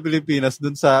dito sa Pilipinas,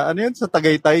 dun sa, sa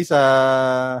Tagaytay, sa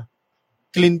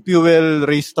Clean Fuel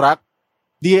Racetrack,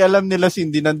 di alam nila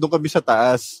Cindy, nandun kami sa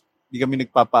taas. Di kami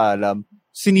nagpapaalam.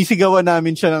 Sinisigawan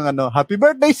namin siya ng Happy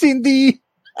birthday, Cindy!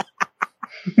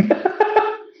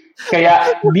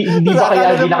 Kaya, hindi ba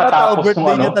kaya hindi nakatapos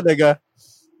birthday niya talaga.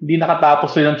 Hindi nakatapos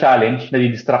yun ng challenge,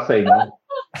 nadi-distract sa inyo?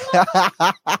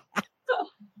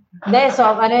 Hindi, so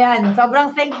yan.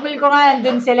 Sobrang thankful ko nga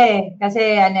dun sila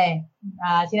Kasi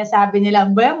sinasabi nila,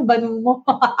 ang banu mo.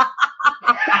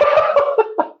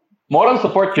 Moral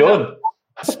support yun.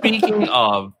 Speaking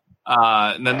of,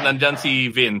 nandyan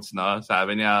si Vince, no?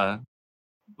 Sabi niya,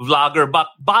 vlogger,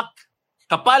 Bak,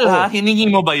 kapal hiningi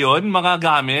mo ba yun, mga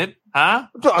gamit? Ha?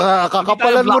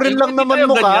 Kakapalan mo rin lang naman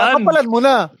mukha. Kapalan mo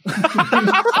na.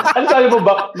 Ano sabi mo,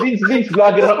 Bak? Vince,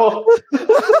 vlogger ako.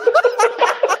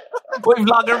 Uy,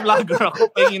 vlogger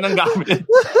ako. Pahingin ng gamit.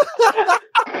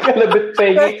 Kalabit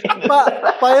pengi.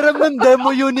 Pairam ng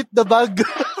demo unit the bag.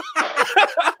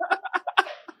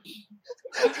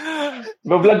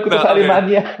 Ba-vlog ko to sa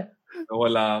Alemania.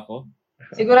 Wala ako.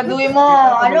 Siguraduhin mo,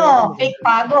 fake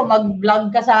pago. Mag-vlog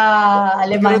ka sa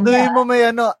Alemania. Siguraduhin mo may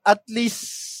at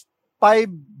least 5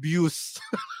 views.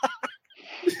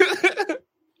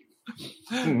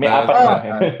 May 4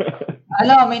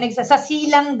 na. May sa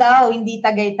Silang daw, hindi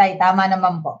Tagaytay. Tama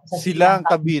naman po. Sa Silang,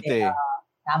 Cavite.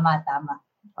 Tama.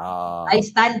 I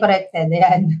stand corrected.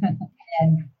 Ayan.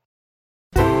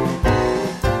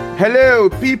 Hello,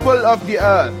 people of the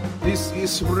earth. This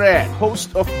is Red,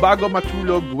 host of Bago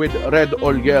Matulog with Red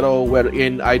Olguero,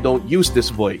 wherein I don't use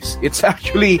this voice. It's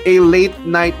actually a late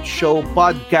night show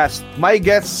podcast. My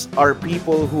guests are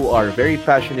people who are very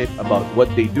passionate about what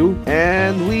they do,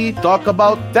 and we talk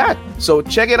about that. So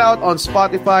check it out on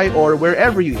Spotify or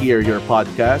wherever you hear your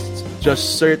podcasts.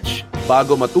 Just search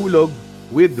Bago Matulog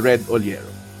with Red Olguero.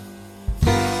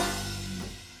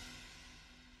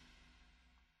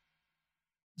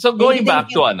 So going back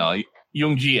to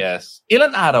yung GS,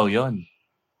 ilan araw yon?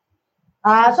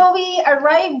 So we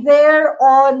arrived there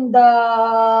on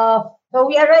the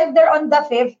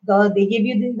 5th. They give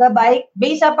you the bike.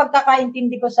 Based sa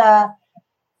pagkakaintindi ko sa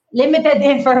limited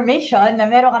information na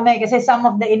meron kami kasi some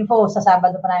of the info sa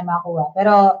Sabado pa namin makakuha.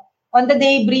 Pero on the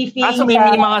day briefing... So may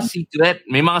mga secret,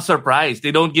 may mga surprise.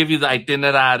 They don't give you the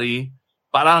itinerary.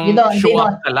 Parang show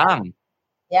up ka lang.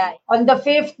 Yeah. On the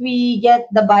 5th, we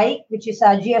get the bike, which is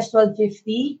a GS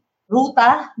 1250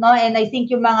 Ruta, no? And I think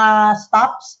yung mga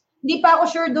stops, hindi pa ako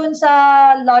sure dun sa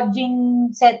lodging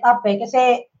setup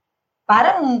kasi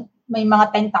parang may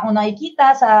mga tent ako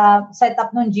nakikita sa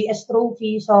setup ng GS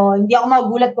Trophy. So, hindi ako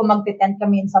magulat kung magte-tent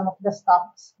kami in some of the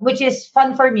stops, which is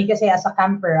fun for me kasi as a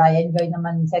camper, I enjoy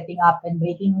naman setting up and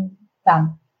breaking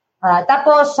camp.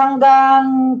 Tapos,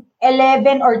 hanggang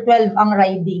 11 or 12 ang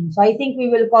riding. So, I think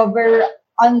we will cover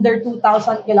under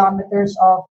 2,000 kilometers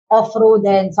of off-road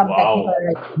and some technical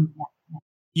riding.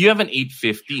 You have an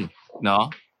 850. No?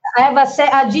 I have a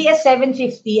GS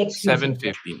 750 exclusive.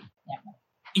 750. Yeah.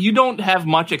 You don't have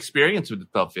much experience with the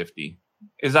 1250.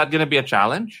 Is that going to be a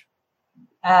challenge?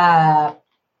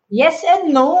 Yes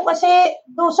and no. Kasi,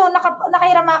 so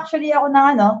nakahiram actually ako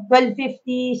ng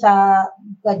 1250 sa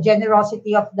the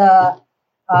generosity of the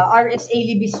RSA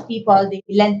Libis people. They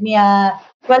lent me a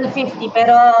 1250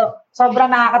 pero sobrang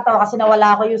nakakatawa kasi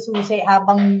nawala ko yung susi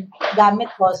habang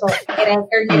gamit ko. So,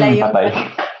 i-record nila yung...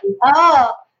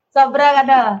 Sobrang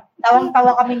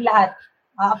tawang-tawa kaming lahat.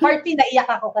 Partly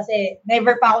naiyak ako kasi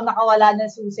never pa ako nakawala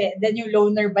ng susi. Then yung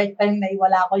loaner bike time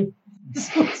naiwala ko yung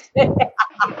susi.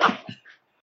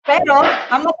 Pero,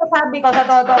 ang masasabi ko sa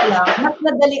totoo lang, mas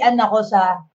nadalian ako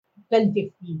sa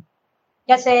 1250.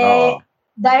 Kasi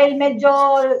dahil medyo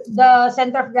the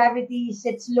center of gravity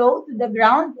sits low to the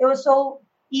ground, it was so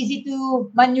easy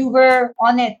to maneuver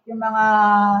on it, yung mga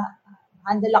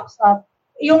handle lock stuff.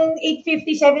 Yung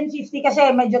 850, 750 kasi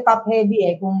medyo top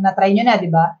heavy kung na-try nyo na, di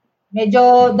ba?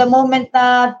 Medyo the moment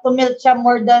na tumilt siya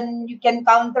more than you can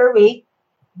counterweight,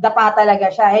 dapa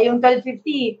talaga siya. Yung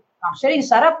 1250, actually,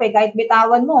 sarap kahit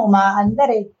bitawan mo,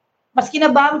 umaandar Mas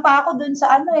kinabahan pa ako dun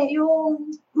sa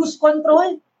yung cruise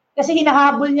control. Kasi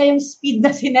hinahabol niya yung speed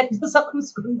na sinet mo sa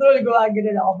cruise control.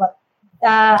 Gawagano ako. But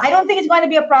I don't think it's going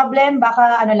to be a problem.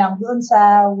 Baka lang, doon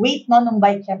sa weight nung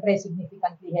bike, syempre,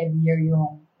 significantly heavier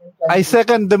yung I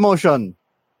second the motion.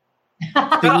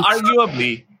 Pero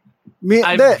arguably,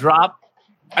 I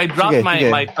dropped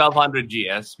my 1200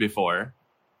 GS before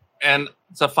and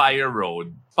sa fire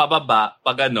road, pababa,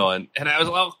 pa ganon. And I was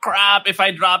like, oh crap, if I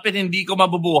drop it, hindi ko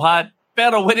mabubuhat.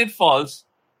 Pero when it falls,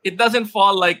 it doesn't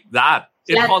fall like that.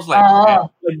 It falls like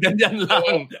ganyan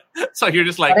lang. So you're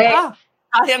just like,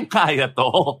 kayang-kaya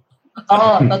to.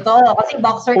 Totoo. Kasi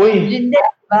boxer engine din,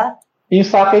 diba? Yung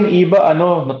sa akin, iba,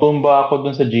 natumba ako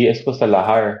dun sa GS ko sa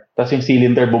Lahar. Tapos yung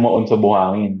cylinder bumaon sa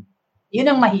buhangin. Yun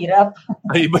ang mahirap.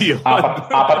 Ay, iba yun.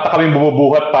 Apat na kami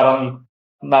bumubuhat, parang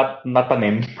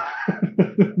natanim.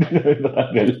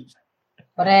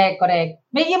 Correct.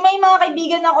 May mga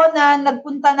kaibigan ako na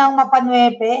nagpunta ng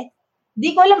Mapanuepe.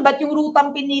 Di ko alam ba't yung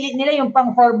rutang pinili nila, yung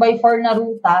pang 4x4 na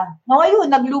ruta. No,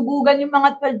 ayun, naglubugan yung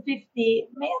mga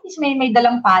 1250. At least may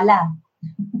dalang pala.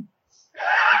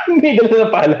 May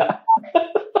dalang pala.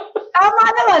 Tama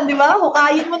naman, di ba?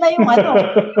 Hukayin mo na yung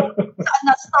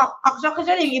na-stock.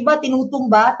 Actually, yung iba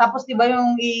tinutumba, tapos di ba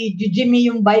yung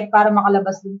i-jimmy yung bike para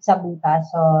makalabas dun sa butas.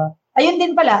 So, ayun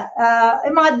din pala.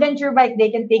 Yung mga adventure bike, they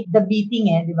can take the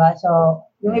beating di ba? So,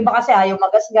 yung iba kasi ayaw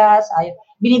magasgas,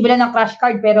 binibila ng crash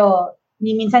card, pero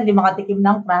minsan di makatikim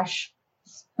ng crash.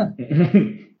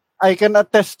 I can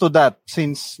attest to that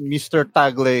since Mr.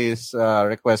 Tagle is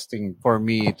requesting for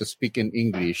me to speak in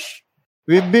English.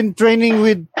 We've been training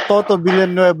with Toto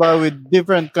Villanueva with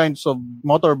different kinds of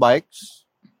motorbikes.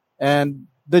 And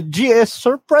the GS,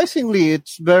 surprisingly,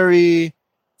 it's very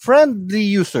friendly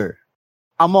user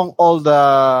among all the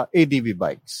ADV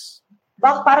bikes.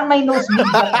 Bak, parang may nosebleed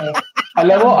ka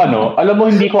Alam mo,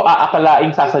 hindi ko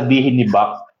aakalaing sasabihin ni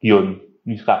Bak yun.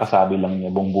 Yung kakasabi lang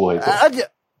niya buong buhay ko.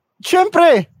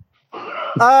 Siyempre,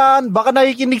 baka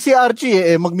nakikinig si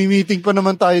Archie magmi-meeting pa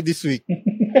naman tayo this week.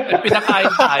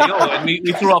 Pinakain tayo. And we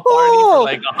threw a party for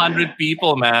like 100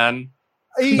 people, man.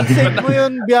 Send mo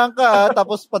yun, Bianca,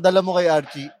 tapos padala mo kay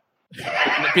Archie.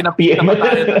 Pinapita pa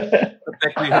tayo sa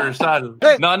tech rehearsal.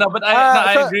 No, but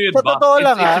I agree with Bob. Sa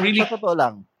totoo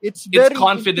lang. It's very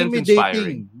confidence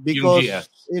inspiring because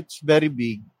it's very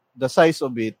big, the size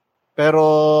of it.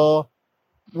 Pero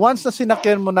once na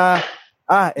sinakyan mo na,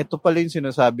 ito pala yung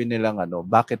sinasabi nilang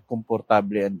bakit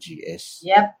komportable ang GS.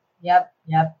 Yep.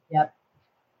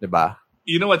 Diba?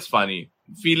 You know what's funny?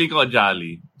 Feeling ko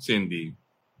jolly, Cindy.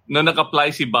 Nung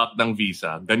nag-apply si Bak ng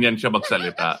visa, ganyan siya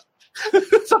magsalita.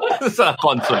 sa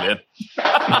consulate.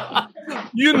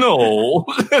 You know.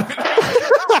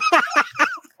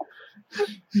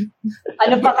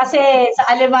 Pa kasi sa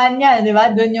Albania, di ba?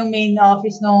 Doon yung main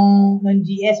office nung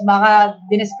GS. Baka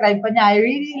dinescribe pa niya, I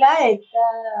really like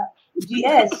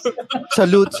GS.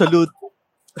 Salute.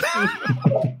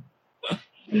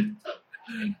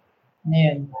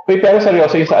 Ayun. Pero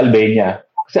seryoso yung sa Albania.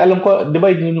 Kasi alam ko, di ba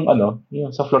yung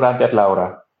yung sa Florante at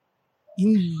Laura?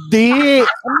 Hindi!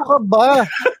 Ano ka ba?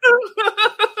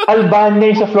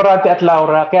 Albania yung sa Florante at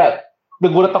Laura. Kaya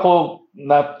nagulat ako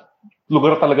na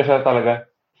lugar talaga siya talaga.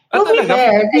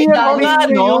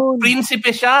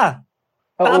 Prinsipe siya.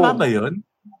 Tama ba yun?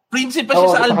 Prinsipe siya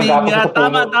sa Albania.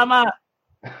 Tama.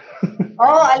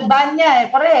 Albania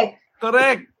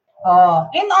correct.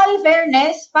 In all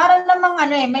fairness, parang namang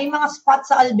may mga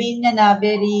spots sa Albania na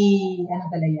very,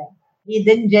 talaga,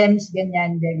 hidden gems,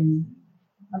 ganyan, very,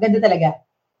 maganda talaga.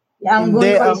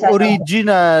 Hindi, ang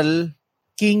original,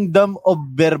 Kingdom of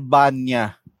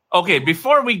Burdette. Okay,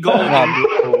 before we go into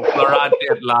Florante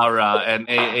at Laura and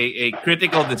a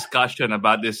critical discussion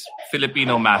about this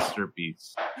Filipino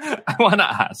masterpiece, I want to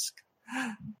ask,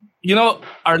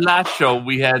 our last show,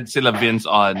 we had sila Vince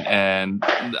on and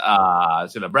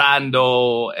sila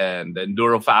Brando and the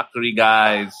Enduro Factory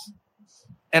guys.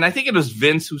 And I think it was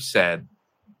Vince who said,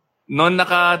 noon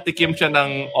nakatikim siya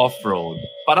ng off-road,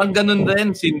 parang ganun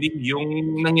din, Cindy,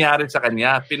 yung nangyari sa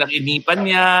kanya. Pinag-inipan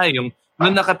niya,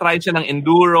 noon nakatry siya ng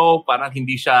enduro, parang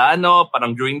hindi siya,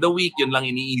 parang during the week, yun lang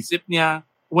iniisip niya.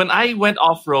 When I went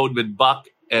off-road with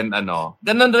Buck and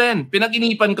ganun rin,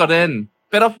 pinag-inipan ko rin.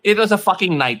 Pero it was a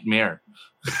fucking nightmare.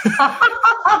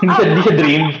 Hindi siya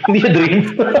dream.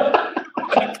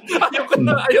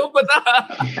 Ayoko na.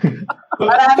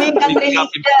 Maraming can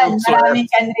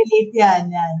relate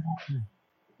yan.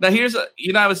 Now here's,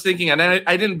 I was thinking, and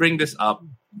I didn't bring this up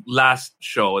last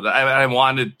show, that I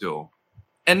wanted to.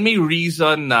 And may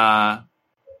reason na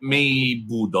may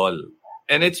budol.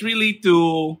 And it's really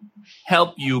to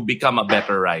help you become a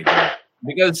better rider.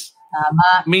 Because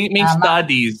may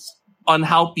studies on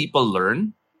how people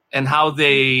learn and how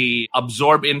they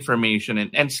absorb information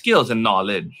and skills and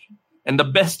knowledge. And the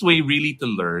best way really to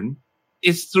learn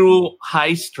is through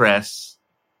through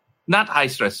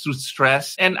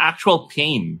stress and actual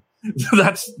pain.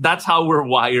 That's how we're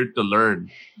wired to learn.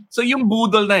 So yung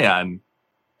budol na yan,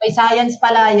 may science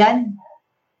pala yan.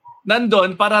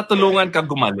 Nandun para tulungan ka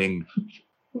gumaling.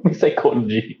 May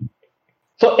psychology.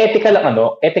 So ethical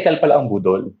pala ang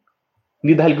budol.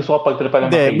 Hindi dahil gusto ko pagtripan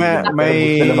ng kaibigan.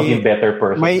 Gusto na maging better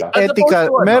person. May ethical,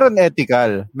 meron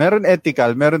ethical.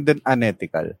 Meron din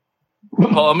unethical.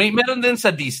 Oo, meron din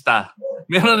sadista.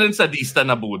 Meron din sadista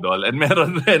na budol. And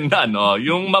meron din,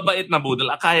 yung mabait na budol.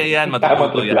 Kaya yan,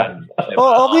 matututo yan.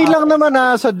 Okay lang naman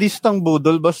sadistang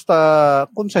budol basta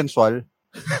consensual.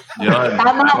 Yun.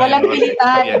 Tama, walang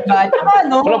pilitan.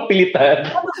 Walang pilitan.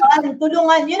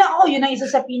 Tulungan. Yun ang isa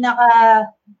sa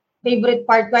pinaka-favorite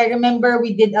part ko. I remember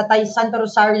we did a Santa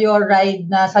Rosario ride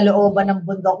na sa looban ng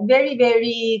bundok. Very,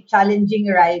 very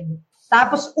challenging ride.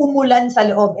 Tapos umulan sa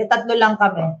loob. Tatlo lang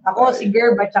kami. Ako, si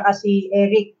Gerb, at saka si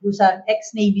Eric, who's an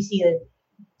ex-Navy SEAL.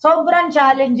 Sobrang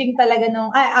challenging talaga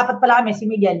apat pala kami, si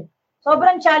Miguel.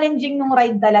 Sobrang challenging nung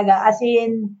ride talaga. As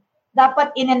in,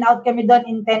 dapat in and out kami doon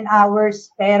in 10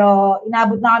 hours. Pero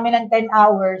inabot na kami ng 10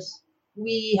 hours.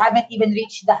 We haven't even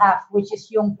reached the half, which is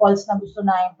yung falls na gusto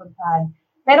namin puntahan.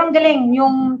 Pero ang galing,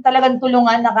 yung talagang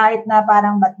tulungan na kahit na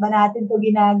parang ba't ba natin to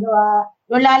ginagawa.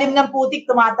 Yung lalim ng putik,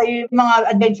 tumatayo yung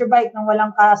mga adventure bike nang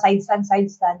walang side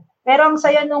stand. Pero ang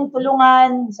saya nung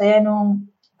tulungan, saya nung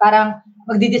parang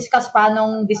magdi-discuss pa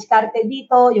nung diskarte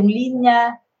dito, yung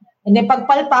linya. And then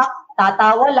pagpalpak,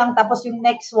 tatawa lang, tapos yung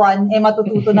next one,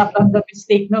 matututo na from the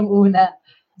mistake nung una.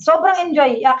 Sobrang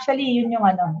enjoy. Actually, yun yung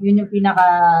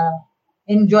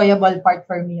pinaka-enjoyable part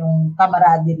for me, yung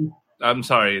camaraderie. I'm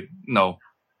sorry, no.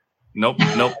 Nope.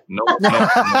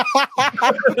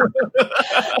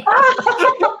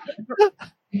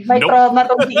 May trauma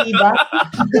tong si Iba.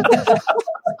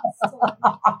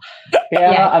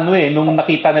 Kaya nung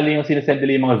nakita nila yung sinesend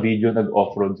nila yung mga video,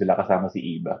 nag-off-road sila kasama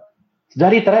si Iba.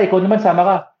 Dari, tara, ikaw naman, sama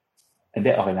ka.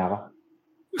 Hindi, okay na ako.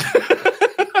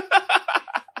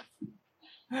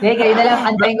 Kayo na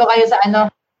lang, antayin ko kayo sa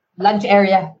lunch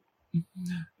area.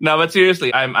 No, but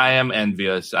seriously, I am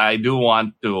envious. I do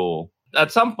want to,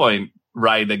 at some point,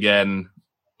 ride again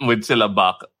with sila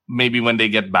Buck. Maybe when they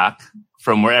get back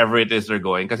from wherever it is they're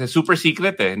going. Kasi super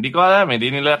secret Hindi ko alam.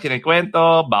 Hindi nila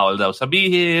kinikwento. Bawal daw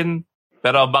sabihin.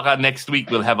 Pero baka next week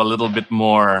we'll have a little bit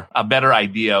more, a better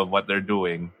idea of what they're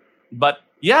doing. But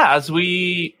yeah, as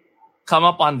we come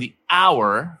up on the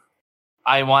hour,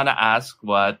 I want to ask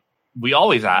what we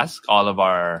always ask all of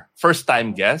our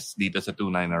first-time guests dito sa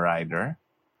Tunay na Rider.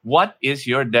 What is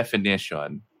your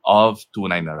definition of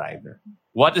Tunay na Rider?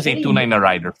 What is a Tunay na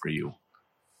Rider for you?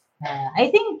 I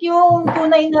think yung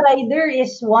Tunay na Rider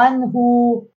is one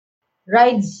who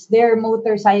rides their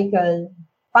motorcycle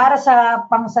para sa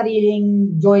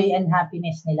pangsariling joy and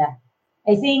happiness nila.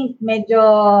 I think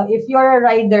medyo, if you're a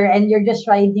rider and you're just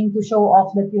riding to show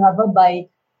off that you have a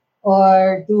bike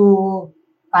or to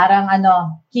parang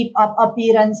keep up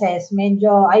appearances,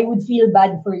 medyo I would feel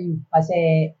bad for you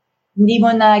kasi hindi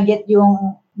mo na get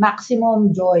yung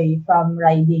maximum joy from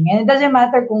riding. And it doesn't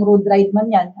matter kung road ride man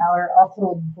yan or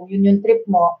off-road, kung yun yung trip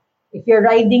mo. If you're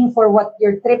riding for what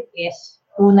your trip is,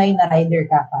 tunay na rider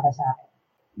ka para sa akin.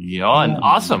 Yon,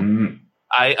 awesome.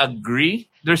 I agree.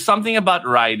 There's something about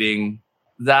riding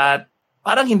that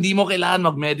parang hindi mo kailangan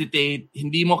mag-meditate,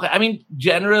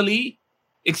 generally,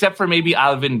 except for maybe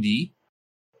Alvin D,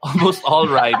 almost all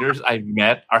riders I've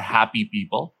met are happy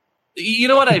people. You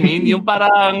know what I mean? Yung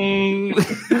parang...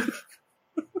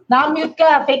 Nakamute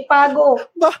ka, fake pago.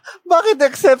 Bakit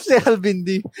accept si Alvin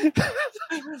D?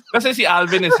 Kasi si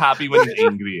Alvin is happy when he's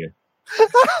angry eh.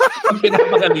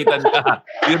 Pinapagalitan ka.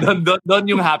 Doon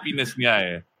yung happiness niya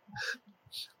eh.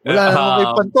 Wala naman may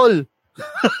pantol.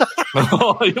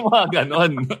 Yung mga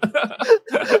ganon.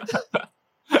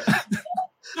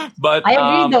 But I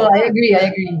agree though. I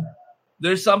agree.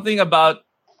 There's something about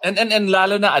and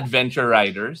lalo na adventure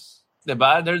riders, 'di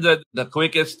ba? They're the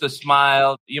quickest to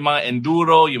smile, yung mga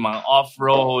enduro, yung mga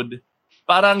off-road.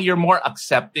 Parang you're more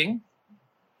accepting.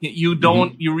 You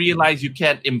don't you realize you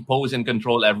can't impose and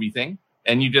control everything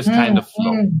and you just kind of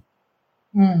flow.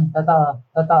 Totoo.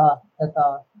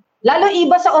 Lalo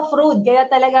iba sa off-road, kaya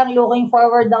talagang looking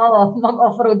forward ako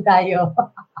mag-off-road tayo.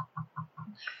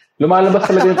 Lumalabas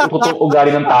talaga yung totoong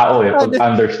ugali ng tao pag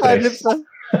under stress.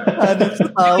 Hanip sa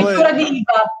tao Siguro di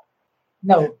iba.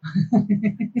 No.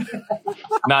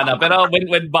 No. Pero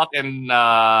when Buck and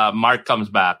Mark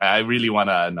comes back, I really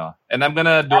wanna and I'm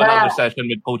gonna do another session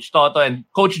with Coach Toto and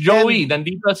Coach Joey.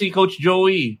 Nandito si Coach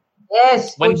Joey.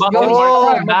 Yes, when Coach Buck and Mark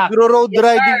come back. Mag-road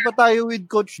riding pa tayo with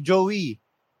Coach Joey.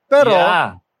 Pero,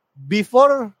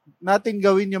 before natin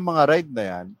gawin yung mga ride na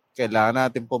yan, kailangan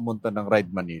natin pumunta ng Ride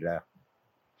Manila.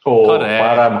 Oo,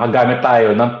 para makagamit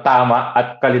tayo ng tama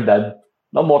at kalidad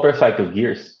ng motorcycle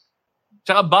gears.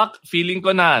 Tsaka Buck, feeling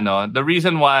ko na, the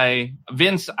reason why,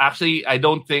 Vince, actually, I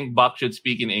don't think Buck should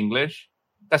speak in English.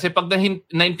 Kasi pag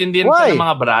naintindihan siya ng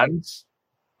mga brands,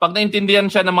 pag naintindihan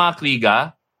siya ng mga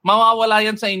kriga, mawawala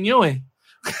yan sa inyo eh.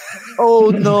 Oh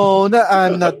no,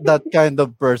 I'm not that kind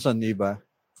of person, Iba.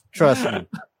 Trust me.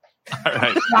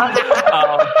 Alright.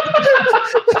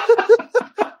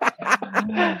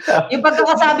 Yung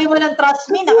pagkakasabi mo ng trust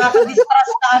me,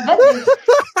 nakaka-distrust na agad.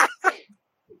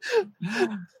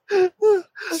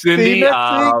 Cindy,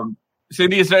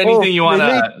 is there anything you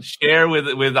wanna share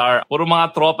with our puro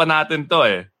mga tropa natin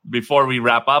to before we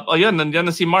wrap up? Oh yun, nandiyan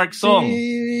na si Mark Song.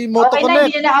 Si Moto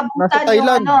Connect. Nasa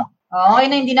Thailand. Okay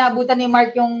na, hindi naabutan ni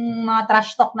Mark yung mga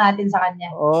trash talk natin sa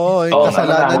kanya.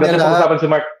 Kasalanan niya lahat. Si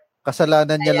Mark.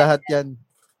 Kasalanan niya lahat yan.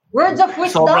 Words of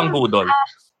wisdom. Sobrang budol.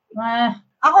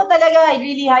 Ako talaga, I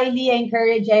really highly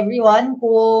encourage everyone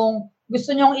kung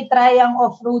gusto nyong itry ang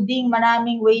off-roading,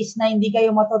 maraming ways na hindi kayo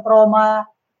matotrauma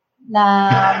na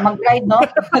mag-ride, no?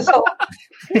 So,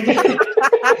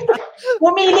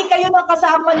 pumili kayo ng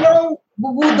kasama nyong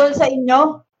bubudol sa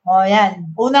inyo. O,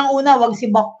 yan. Unang-una, wag si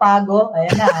Bakpago.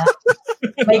 Ayan na.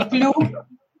 May clue.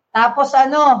 Tapos,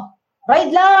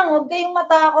 ride lang. Huwag kayong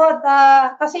matakot.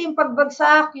 Kasi yung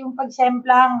pagbagsak, yung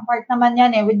pagsemplang, part naman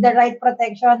yan with the right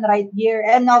protection, right gear,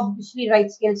 and obviously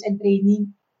right skills and training.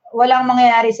 Walang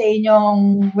mangyayari sa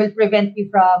inyong will prevent you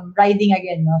from riding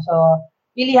again, no? So,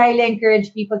 really highly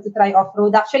encourage people to try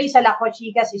off-road. Actually, sa Lakwa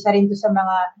Chicas, isa rin to sa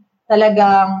mga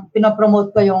talagang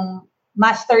pinopromote ko yung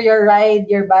master your ride,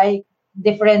 your bike,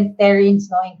 different terrains,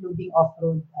 no, including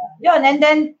off-road. Yun, and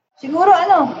then, siguro,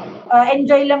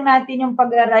 enjoy lang natin yung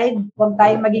pagra-ride. Huwag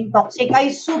tayong maging toxic.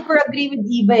 I super agree with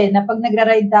Iba na pag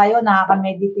nagra-ride tayo,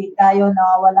 nakaka-meditate tayo,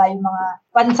 nawawala yung mga,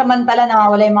 pansamantala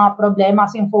nawawala yung mga problema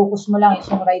kasi yung focus mo lang is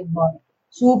yung ride mo.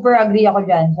 Super agree ako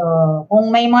dyan. So,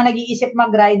 kung may mga nag-iisip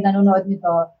mag-ride, nanonood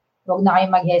nito, huwag na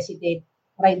kayong mag-hesitate.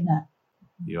 Ride na.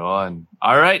 Yun.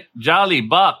 Alright, Jolly,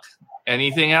 Buck,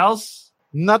 anything else?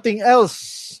 Nothing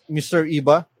else, Mr.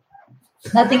 Iba.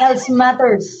 Nothing else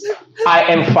matters. I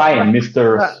am fine,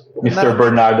 Mr.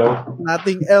 Bernardo.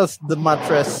 Nothing else, the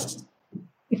mattress.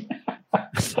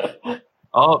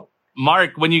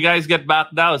 Mark, when you guys get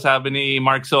back daw, sabi ni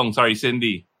Mark Song,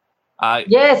 Cindy.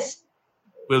 Yes.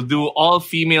 We'll do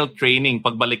all-female training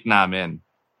pagbalik namin.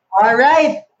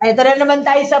 Alright. Ito na naman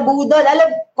tayo sa budol.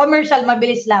 Commercial,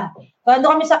 mabilis lang. So,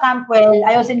 kami sa Campwell.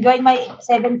 I was enjoying my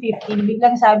 750.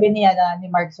 Biglang sabi ni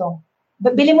Mark Song,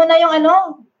 bili mo na yung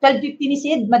 1250 ni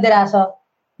Sid Maderaso.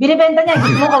 Binibenta niya,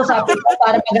 gusto mo kausapin mo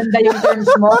para maganda yung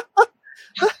terms mo.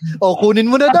 Kunin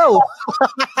mo na daw.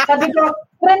 Sabi ko,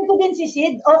 friend ko din si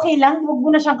Sid, okay lang, huwag mo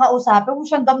na siyang kausapin, huwag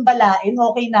siyang gambalain,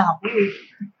 okay na ako.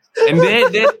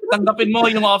 Hindi, tanggapin mo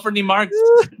yung offer ni Mark.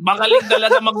 Magaling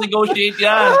talaga mag-negotiate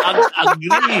yan.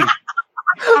 Agree.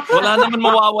 Wala naman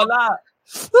mawawala.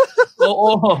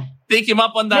 Oo. Take him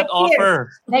up on that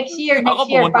offer. Next year. Ako,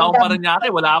 pumunta ako pa rin niya.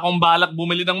 Wala akong balak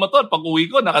bumili ng motor. Pag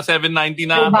uwi ko, naka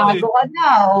 790 na ako. Bago ka na,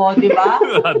 di ba?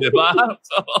 Di ba?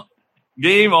 So,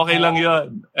 game, okay lang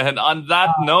yun. And on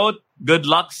that note, good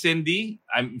luck, Cindy.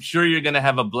 I'm sure you're gonna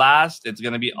have a blast. It's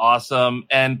gonna be awesome.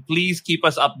 And please keep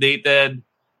us updated.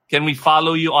 can we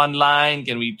follow you online?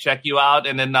 Can we check you out?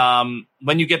 And then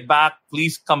when you get back,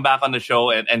 please come back on the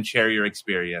show and share your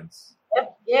experience.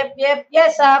 Yep.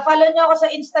 Yes, follow nyo ako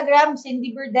sa Instagram,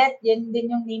 Cindy Burdette. Yan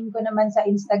din yung name ko naman sa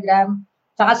Instagram.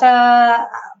 Tsaka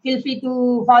feel free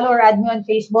to follow or add me on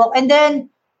Facebook. And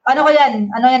then, ano yan,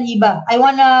 iba. I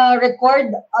wanna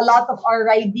record a lot of our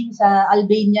riding sa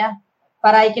Albania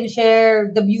para I can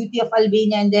share the beauty of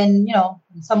Albania and then,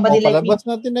 somebody like me. Palabas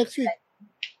natin next week.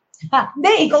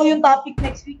 Hindi, ikaw yung topic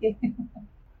next week eh.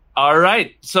 All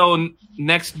right. So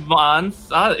next month,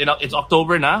 it's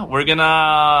October now. We're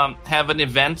gonna have an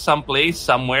event someplace,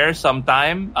 somewhere,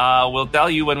 sometime. We'll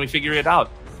tell you when we figure it out.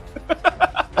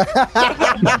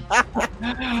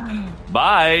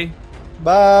 Bye.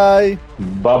 Bye.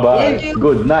 Bye-bye.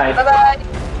 Good night. Bye-bye.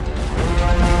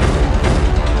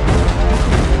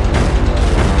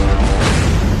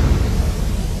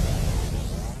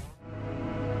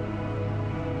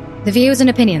 The views and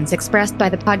opinions expressed by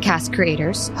the podcast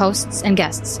creators, hosts, and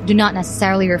guests do not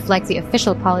necessarily reflect the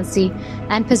official policy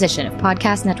and position of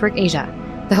Podcast Network Asia,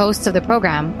 the hosts of the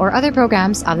program, or other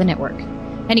programs of the network.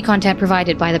 Any content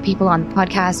provided by the people on the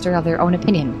podcast are of their own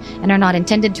opinion and are not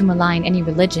intended to malign any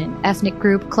religion, ethnic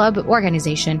group, club,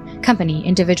 organization, company,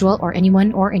 individual, or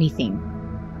anyone or anything.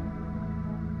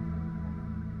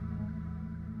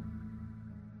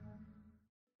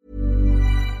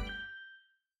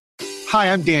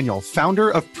 Hi, I'm Daniel, founder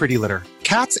of Pretty Litter.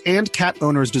 Cats and cat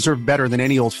owners deserve better than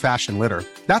any old-fashioned litter.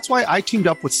 That's why I teamed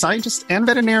up with scientists and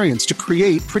veterinarians to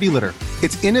create Pretty Litter.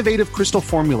 Its innovative crystal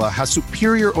formula has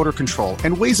superior odor control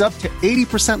and weighs up to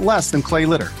 80% less than clay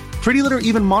litter. Pretty Litter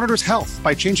even monitors health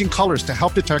by changing colors to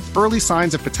help detect early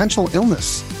signs of potential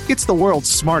illness. It's the world's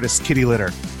smartest kitty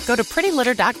litter. Go to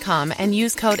prettylitter.com and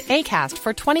use code ACAST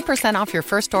for 20% off your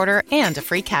first order and a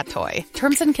free cat toy.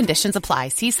 Terms and conditions apply.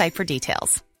 See site for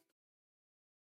details.